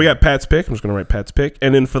one. We got Pat's pick. I'm just gonna write Pat's pick,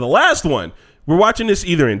 and then for the last one, we're watching this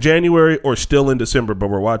either in January or still in December, but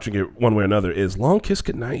we're watching it one way or another. Is Long Kiss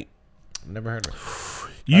Goodnight. Never heard of it.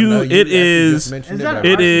 It is.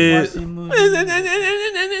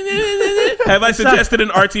 Have I suggested an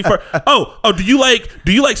artsy for? Oh, do you like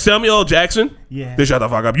Samuel L. Jackson? Yeah. Then shut the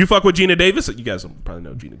fuck up. You fuck with Gina Davis? You guys don't probably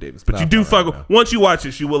know Gina Davis, but you do fuck with. Once you watch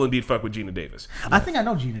this, you will indeed fuck with Gina Davis. I think I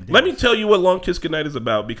know Gina Davis. Let me tell you what Long Kiss Goodnight is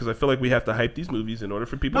about, because I feel like we have to hype these movies in order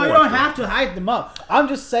for people to watch them. No, you don't have to hype them up. I'm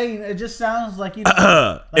just saying, it just sounds like in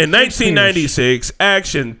 1996,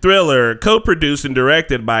 action thriller, co-produced and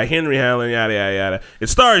directed by Henry Allen, yada yada yada. It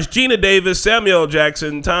stars Gina Davis, Samuel L.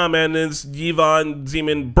 Jackson, Tom Atkins, Yvonne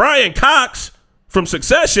Zeman, Brian Cox from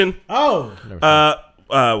Succession.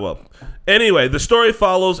 Anyway, the story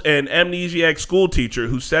follows an amnesiac school teacher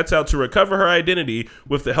who sets out to recover her identity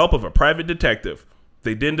with the help of a private detective.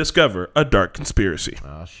 They then discover a dark conspiracy.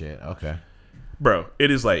 Oh, shit. Okay. Bro,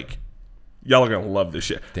 it is like, y'all are going to love this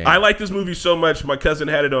shit. Damn. I like this movie so much, my cousin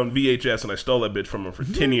had it on VHS, and I stole that bitch from him for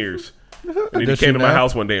 10 years. And he came to my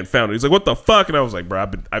house one day and found it. He's like, what the fuck? And I was like,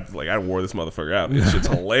 bro, I wore this motherfucker out. This shit's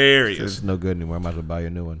hilarious. It's no good anymore. I might as well buy you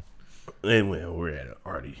a new one. And we're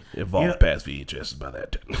already evolved past VHS by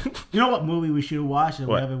that time. You know what movie we should watch that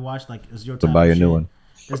we haven't watched? Like, it's your time to buy a new one.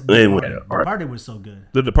 The Departed was so good.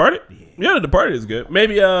 The Departed? Yeah, The Departed is good.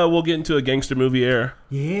 Maybe we'll get into a gangster movie era.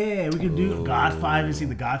 Yeah, we could do Godfather. I haven't seen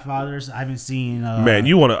The Godfathers. I haven't seen... Man,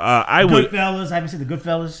 you want to... Goodfellas. I haven't seen The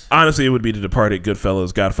Goodfellas. Honestly, it would be The Departed,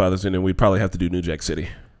 Goodfellas, Godfathers, and then we'd probably have to do New Jack City.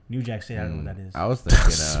 New Jack City, I don't know what that is. I was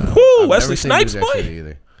thinking... Wesley Snipes,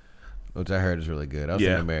 boy! Which I heard is really good. I was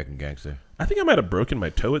an American Gangster. I think I might have broken my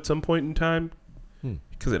toe at some point in time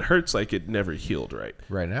because it hurts like it never healed right.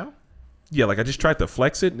 Right now? Yeah, like I just tried to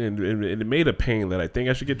flex it and it made a pain that I think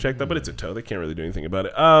I should get checked out, but it's a toe. They can't really do anything about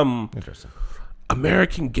it. Interesting.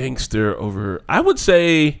 American Gangster over, I would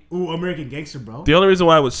say... Ooh, American Gangster, bro. The only reason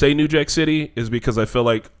why I would say New Jack City is because I feel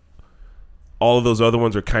like all of those other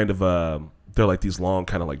ones are kind of they're like these long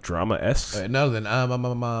kind of like drama-esque. No,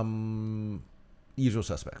 then Usual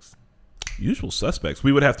Suspects. Usual Suspects.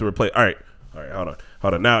 We would have to replace. All right,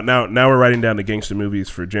 hold on. Now we're writing down the gangster movies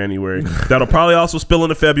for January. That'll probably also spill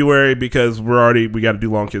into February because we got to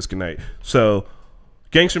do Long Kiss Goodnight. So,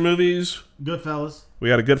 gangster movies. Goodfellas. We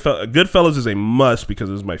got a Goodfellas is a must because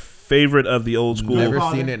it was my favorite of the old school. Never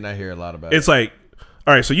seen it, and I hear a lot about it. It's like,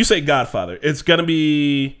 all right. So you say Godfather. It's gonna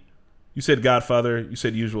be. You said Godfather. You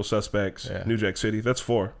said Usual Suspects. Yeah. New Jack City. That's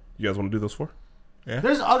 4. You guys want to do those 4? Yeah.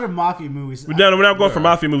 There's other mafia movies. We're not going for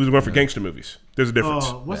mafia movies. We're going for gangster movies. There's a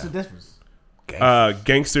difference. What's the difference?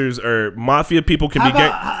 Gangsters or mafia people can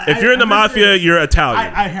be. If you're in the mafia, you're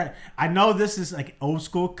Italian. I know this is like old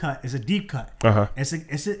school cut. It's a deep cut. It's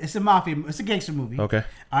a mafia. It's a gangster movie. Okay.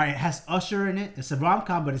 All right. It has Usher in it. It's a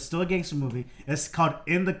rom-com, but it's still a gangster movie. It's called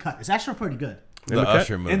In the Cut. It's actually pretty good. The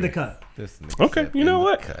Usher movie. In the Cut. Okay. You know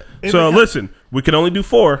what? So listen, we can only do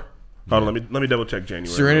 4. Hold on, let me double check January.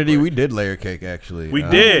 Serenity, we did Layer Cake actually. We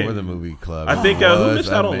did. For the movie club. I think who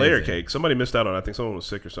missed out on Layer Cake? Somebody missed out on. I think someone was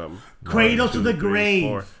sick or something. Cradle to the Grave.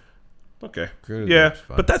 4. Okay. Yeah,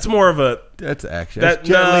 but that's more of a. That's action.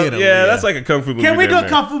 That's like a kung fu movie. Can we do a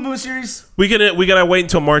kung fu movie series? We gotta wait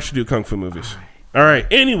until March to do kung fu movies. All right.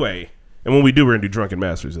 Anyway. And when we do, we're gonna do Drunken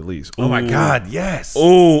Masters at least. Ooh. Oh my God, yes.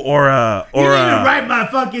 Oh, or you need to write my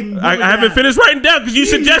fucking. I haven't finished writing down because you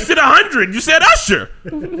suggested 100. You said Usher.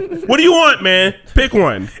 What do you want, man? Pick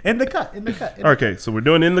one. In the Cut. Okay, so we're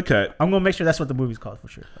doing In the Cut. I'm gonna make sure that's what the movie's called for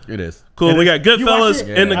sure. It is cool. We got Goodfellas,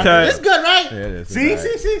 In the Cut. It's good, right? Yeah, it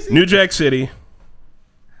is. See. New Jack City,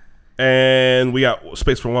 and we got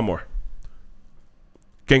space for one more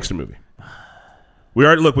gangster movie. We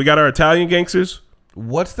got our Italian gangsters.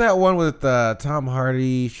 What's that one with Tom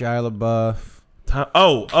Hardy, Shia LaBeouf?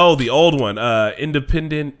 The old one.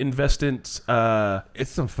 Independent Investments. It's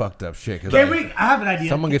some fucked up shit. I have an idea.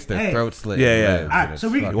 Someone gets their throat slit. Yeah. All right, so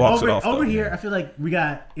we over here. I feel like we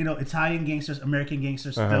got Italian gangsters, American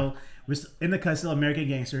gangsters still. We're In the Cut, still American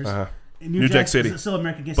gangsters. New Jack City, still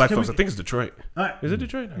American gangsters. Black folks. I think it's Detroit. Is it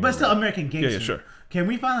Detroit? But still American gangsters. Yeah, sure. Can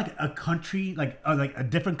we find like a country, like a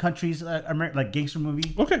different country's like gangster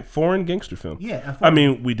movie? Okay, foreign gangster film. Yeah, I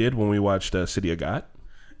mean, we did when we watched City of God.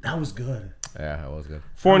 That was good. Yeah, that was good.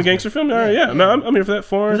 Foreign gangster film. All right, yeah. No, I'm here for that.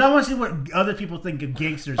 Foreign. Because I want to see what other people think of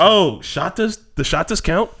gangsters. Oh, Shotas. The Shotas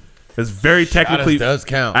count. It's very technically does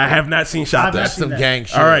count. I have not seen Shotas. That's some gang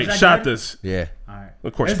shit. All right, Shotas. Yeah. All right.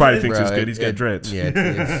 Of course, Spidey thinks it's good. He's got dreads. Yeah.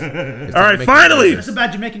 It's all right, finally. It's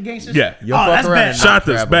about Jamaican gangsters. Yeah. That's bad.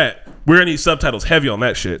 Shotas, bet. We're gonna need subtitles heavy on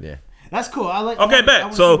that shit. Yeah. That's cool. Okay,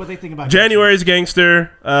 bet. So what they think about January's gangster,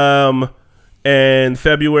 and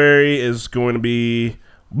February is going to be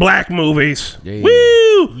black movies. Yeah.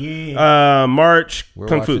 Woo! Yeah. March, We're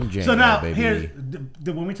Kung Fu. Django, So now, baby. here's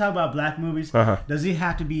when we talk about black movies, does it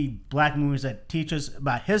have to be black movies that teach us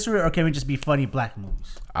about history, or can we just be funny black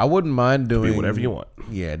movies? I wouldn't mind doing whatever you want.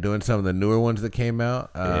 Yeah, doing some of the newer ones that came out.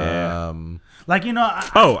 Yeah. Like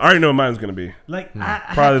I already know what mine's gonna be. Like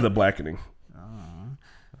probably the blackening.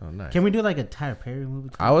 Oh, nice. Can we do like a Tyler Perry movie?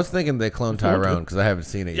 I was thinking they cloned Tyrone because I haven't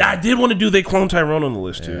seen it yet. Yeah, I did want to do They Clone Tyrone on the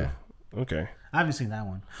list too. Okay. I haven't seen that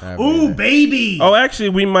one. Ooh, Baby. Oh, actually,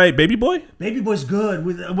 we might. Baby Boy? Baby Boy's good.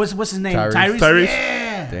 What's his name? Tyrese.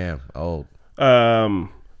 Yeah. Damn, old.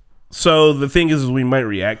 So the thing is we might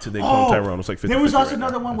react to They Clone Tyrone. It's like 50. There was also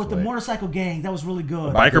another one with the motorcycle gang that was really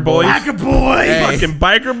good. Biker Boys. Biker Boys. Hey. Fucking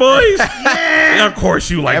Biker Boys. Yeah. Of course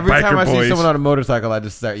you like Every Biker time I Boys. see someone on a motorcycle, I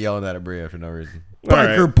just start yelling at Bria for no reason.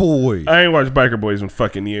 Biker Boys. I ain't watched Biker Boys in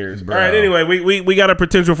fucking years. Bro. All right, anyway, we got a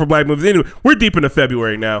potential for black movies. Anyway, we're deep into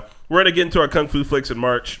February now. We're going to get into our Kung Fu flicks in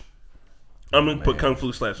March. I'm going to put Kung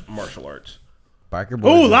Fu / martial arts. Biker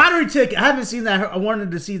Boys. Oh, Lottery Ticket. I haven't seen that. I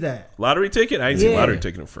wanted to see that. Lottery Ticket? I ain't seen Lottery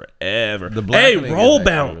Ticket in forever. Hey, Roll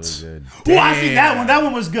Bounce. Really oh, I see that one. That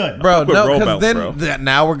one was good. Bro, no, Roll because Bounce, then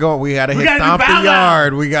now we're going. We gotta hit gotta Stomp do the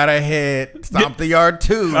Yard. We gotta hit Stomp the Yard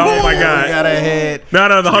 2. Oh my God. We gotta hit.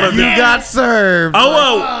 No, hold on. You got served.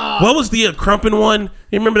 What was the Crumpin' one?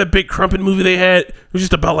 You remember that big Crumpin' movie they had? It was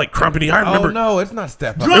just about like Crumpin'. I remember. Oh no, it's not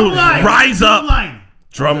Step Up. Drumline. Rise Up. Drumline.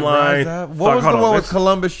 Drumline. What was the one with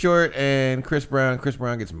Columbus Short and Chris Brown? Chris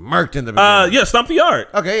Brown gets murked in the beginning. Yeah, Stomp the Yard.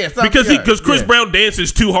 Okay, yeah, Stomp the Yard. Because Chris Brown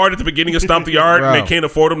dances too hard at the beginning of Stomp the Yard, and they can't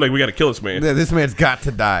afford him. Like, we got to kill this man. Yeah, this man's got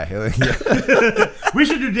to die. We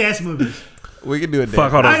should do dance movies. We can do a dance.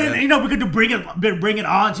 Fuck, hold on. We could do Bring It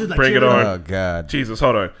On too. Like Bring It On. Oh God, Jesus,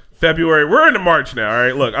 hold on. February. We're into March now. All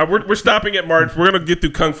right, look, we're stopping at March. We're gonna get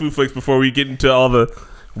through Kung Fu flicks before we get into all the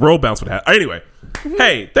Roll bounce would happen. Anyway,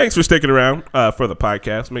 hey, thanks for sticking around for the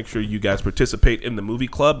podcast. Make sure you guys participate in the movie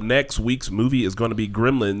club. Next week's movie is going to be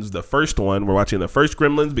Gremlins, the first one. We're watching the first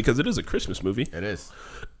Gremlins because it is a Christmas movie. It is.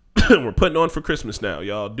 We're putting on for Christmas now,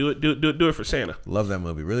 y'all. Do it for Santa. Love that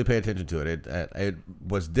movie. Really pay attention to it. It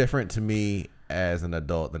was different to me as an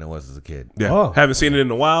adult than it was as a kid. Yeah, haven't seen it in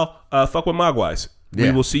a while. Fuck with Mogwais. Yeah.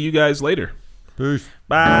 We will see you guys later. Peace.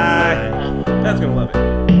 Bye. That's gonna love it.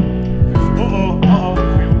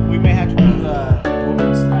 We may have to do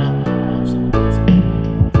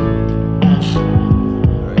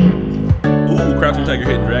Crouching Tiger,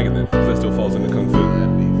 Hidden Dragon then, because that still falls into Kung Fu.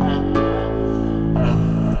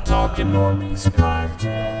 Talking Normies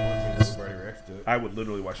podcast. I would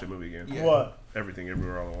literally watch that movie again. What? Everything,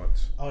 Everywhere, All at Once.